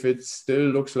is if it still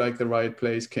looks like the right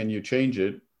place, can you change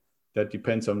it? That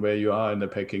depends on where you are in the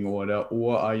pecking order.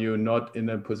 Or are you not in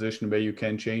a position where you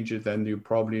can change it? Then you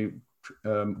probably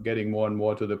getting more and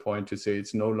more to the point to say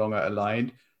it's no longer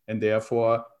aligned, and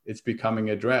therefore it's becoming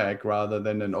a drag rather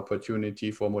than an opportunity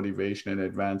for motivation and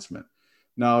advancement.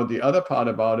 Now, the other part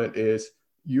about it is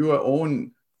you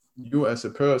as a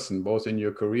person, both in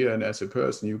your career and as a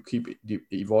person, you keep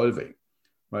evolving,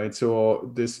 right?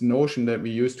 So this notion that we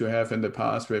used to have in the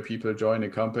past where people join a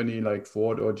company like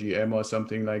Ford or GM or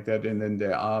something like that, and then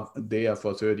they are there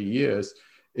for 30 years,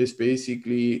 is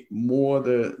basically more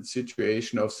the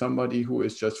situation of somebody who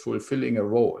is just fulfilling a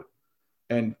role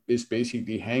and is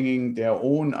basically hanging their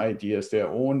own ideas, their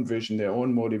own vision, their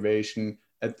own motivation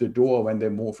at the door when they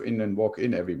move in and walk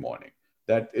in every morning.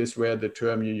 That is where the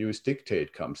term you use,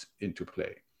 dictate, comes into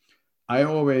play. I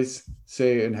always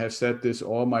say, and have said this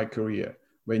all my career,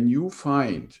 when you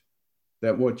find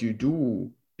that what you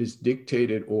do is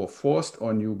dictated or forced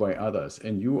on you by others,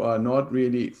 and you are not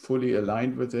really fully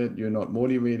aligned with it, you're not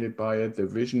motivated by it, the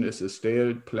vision is a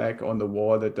stale plaque on the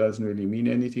wall that doesn't really mean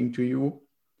anything to you,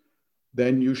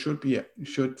 then you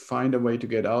should find a way to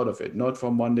get out of it, not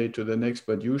from one day to the next,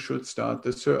 but you should start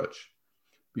the search,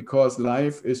 because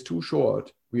life is too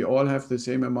short. We all have the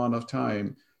same amount of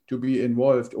time to be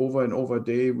involved over and over,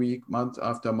 day, week, month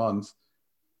after month,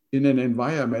 in an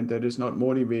environment that is not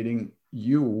motivating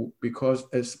you, because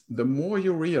as the more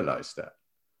you realize that,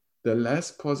 the less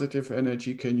positive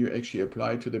energy can you actually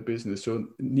apply to the business. So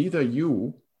neither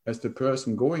you as the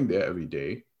person going there every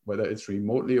day, whether it's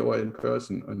remotely or in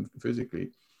person and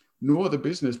physically, nor the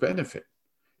business benefit.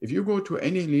 If you go to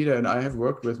any leader, and I have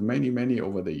worked with many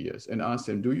over the years, and ask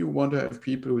them, do you want to have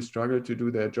people who struggle to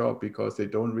do their job because they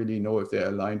don't really know if they're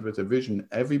aligned with the vision?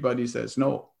 Everybody says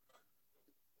no.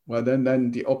 Well,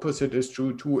 then the opposite is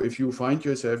true too. If you find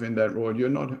yourself in that role, you're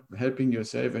not helping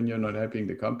yourself and you're not helping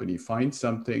the company. Find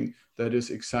something that is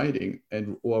exciting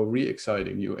or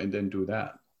re-exciting you, and then do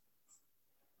that.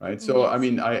 Right. So, yes. I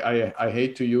mean, I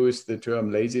hate to use the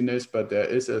term laziness, but there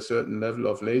is a certain level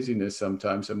of laziness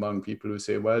sometimes among people who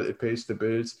say, well, it pays the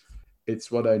bills.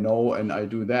 It's what I know and I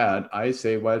do that. I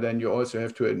say, well, then you also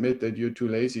have to admit that you're too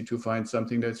lazy to find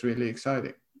something that's really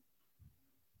exciting.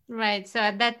 Right. So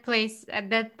at that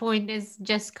point is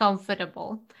just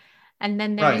comfortable. And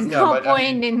then there is no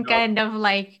point in kind of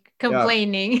like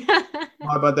complaining. Yeah.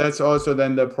 But that's also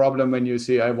then the problem when you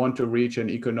say, I want to reach an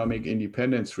economic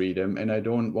independence freedom and I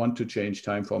don't want to change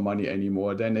time for money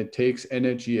anymore. Then it takes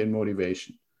energy and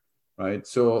motivation, right?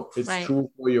 So it's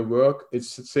true for your work.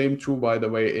 It's the same true, by the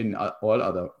way, in all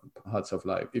other parts of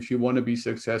life. If you want to be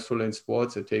successful in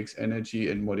sports, it takes energy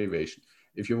and motivation.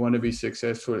 If you want to be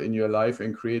successful in your life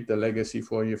and create the legacy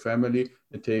for your family,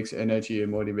 it takes energy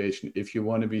and motivation. If you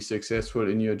want to be successful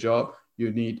in your job,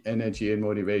 you need energy and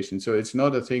motivation. So it's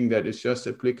not a thing that is just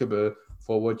applicable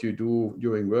for what you do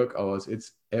during work hours.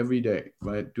 It's every day,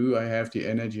 right? Do I have the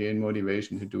energy and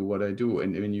motivation to do what I do?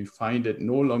 And when you find it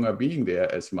no longer being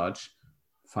there as much,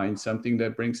 find something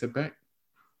that brings it back.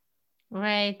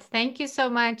 Right. Thank you so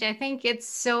much. I think it's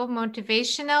so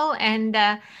motivational,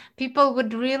 and people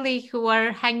would really, who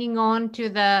are hanging on to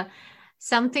the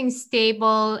something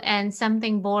stable and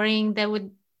something boring, they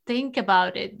would think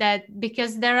about it, that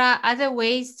because there are other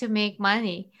ways to make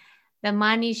money. The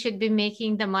money should be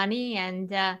making the money,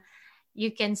 and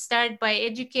You can start by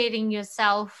educating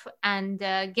yourself and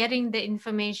getting the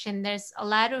information. There's a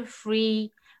lot of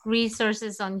free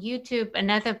resources on YouTube and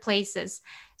other places.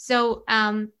 So,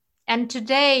 and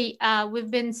today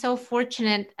we've been so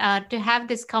fortunate to have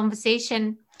this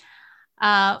conversation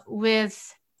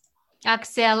with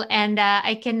Axel, and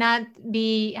I cannot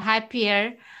be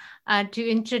happier to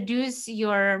introduce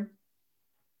your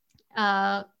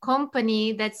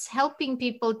company that's helping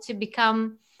people to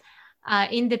become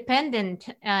independent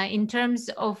in terms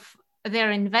of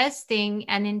their investing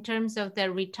and in terms of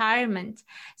their retirement.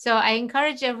 So I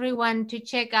encourage everyone to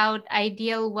check out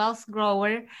Ideal Wealth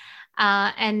Grower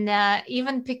and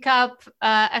even pick up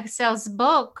Axel's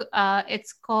book.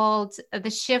 It's called The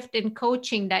Shift in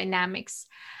Coaching Dynamics.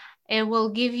 It will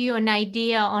give you an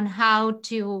idea on how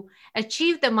to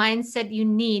achieve the mindset you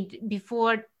need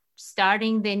before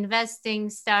starting the investing,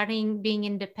 starting being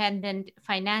independent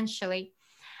financially.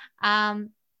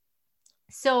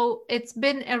 So it's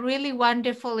been a really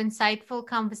wonderful, insightful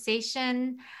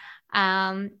conversation.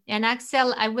 And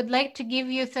Axel, I would like to give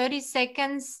you 30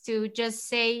 seconds to just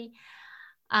say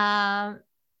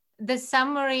the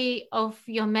summary of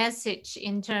your message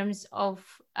in terms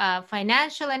of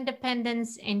financial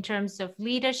independence, in terms of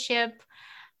leadership,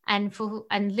 and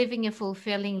living a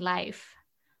fulfilling life.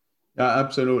 Yeah,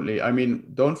 absolutely. I mean,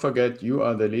 don't forget you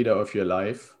are the leader of your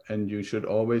life, and you should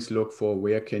always look for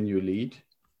where can you lead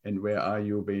and where are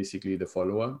you basically the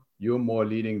follower. You're more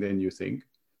leading than you think.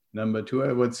 Number two,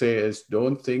 I would say, is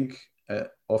don't think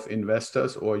of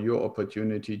investors or your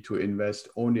opportunity to invest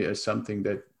only as something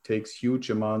that takes huge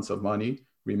amounts of money.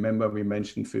 Remember, we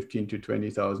mentioned $15,000 to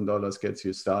 $20,000 gets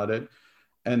you started.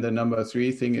 And the number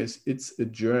three thing is it's a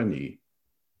journey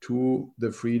to the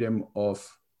freedom of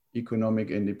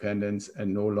economic independence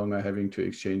and no longer having to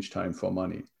exchange time for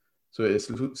money. So as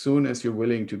soon as you're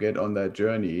willing to get on that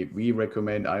journey,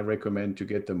 I recommend to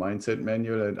get the mindset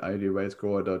manual at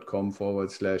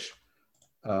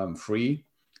idealwealthgrower.com/free,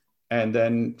 and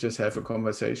then just have a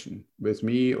conversation with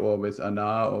me or with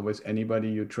Anna or with anybody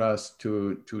you trust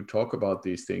to talk about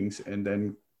these things, and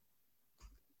then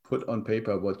put on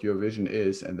paper what your vision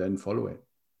is and then follow it.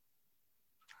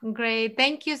 Great.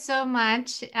 Thank you so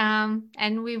much.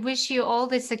 And we wish you all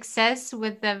the success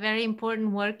with the very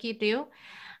important work you do.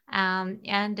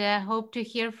 And hope to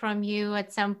hear from you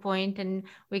at some point, and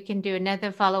we can do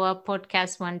another follow-up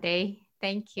podcast one day.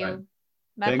 Thank you. Right.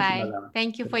 Bye-bye. Thank you, Anna.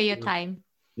 Thank you for your time.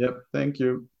 Yep. Thank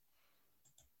you.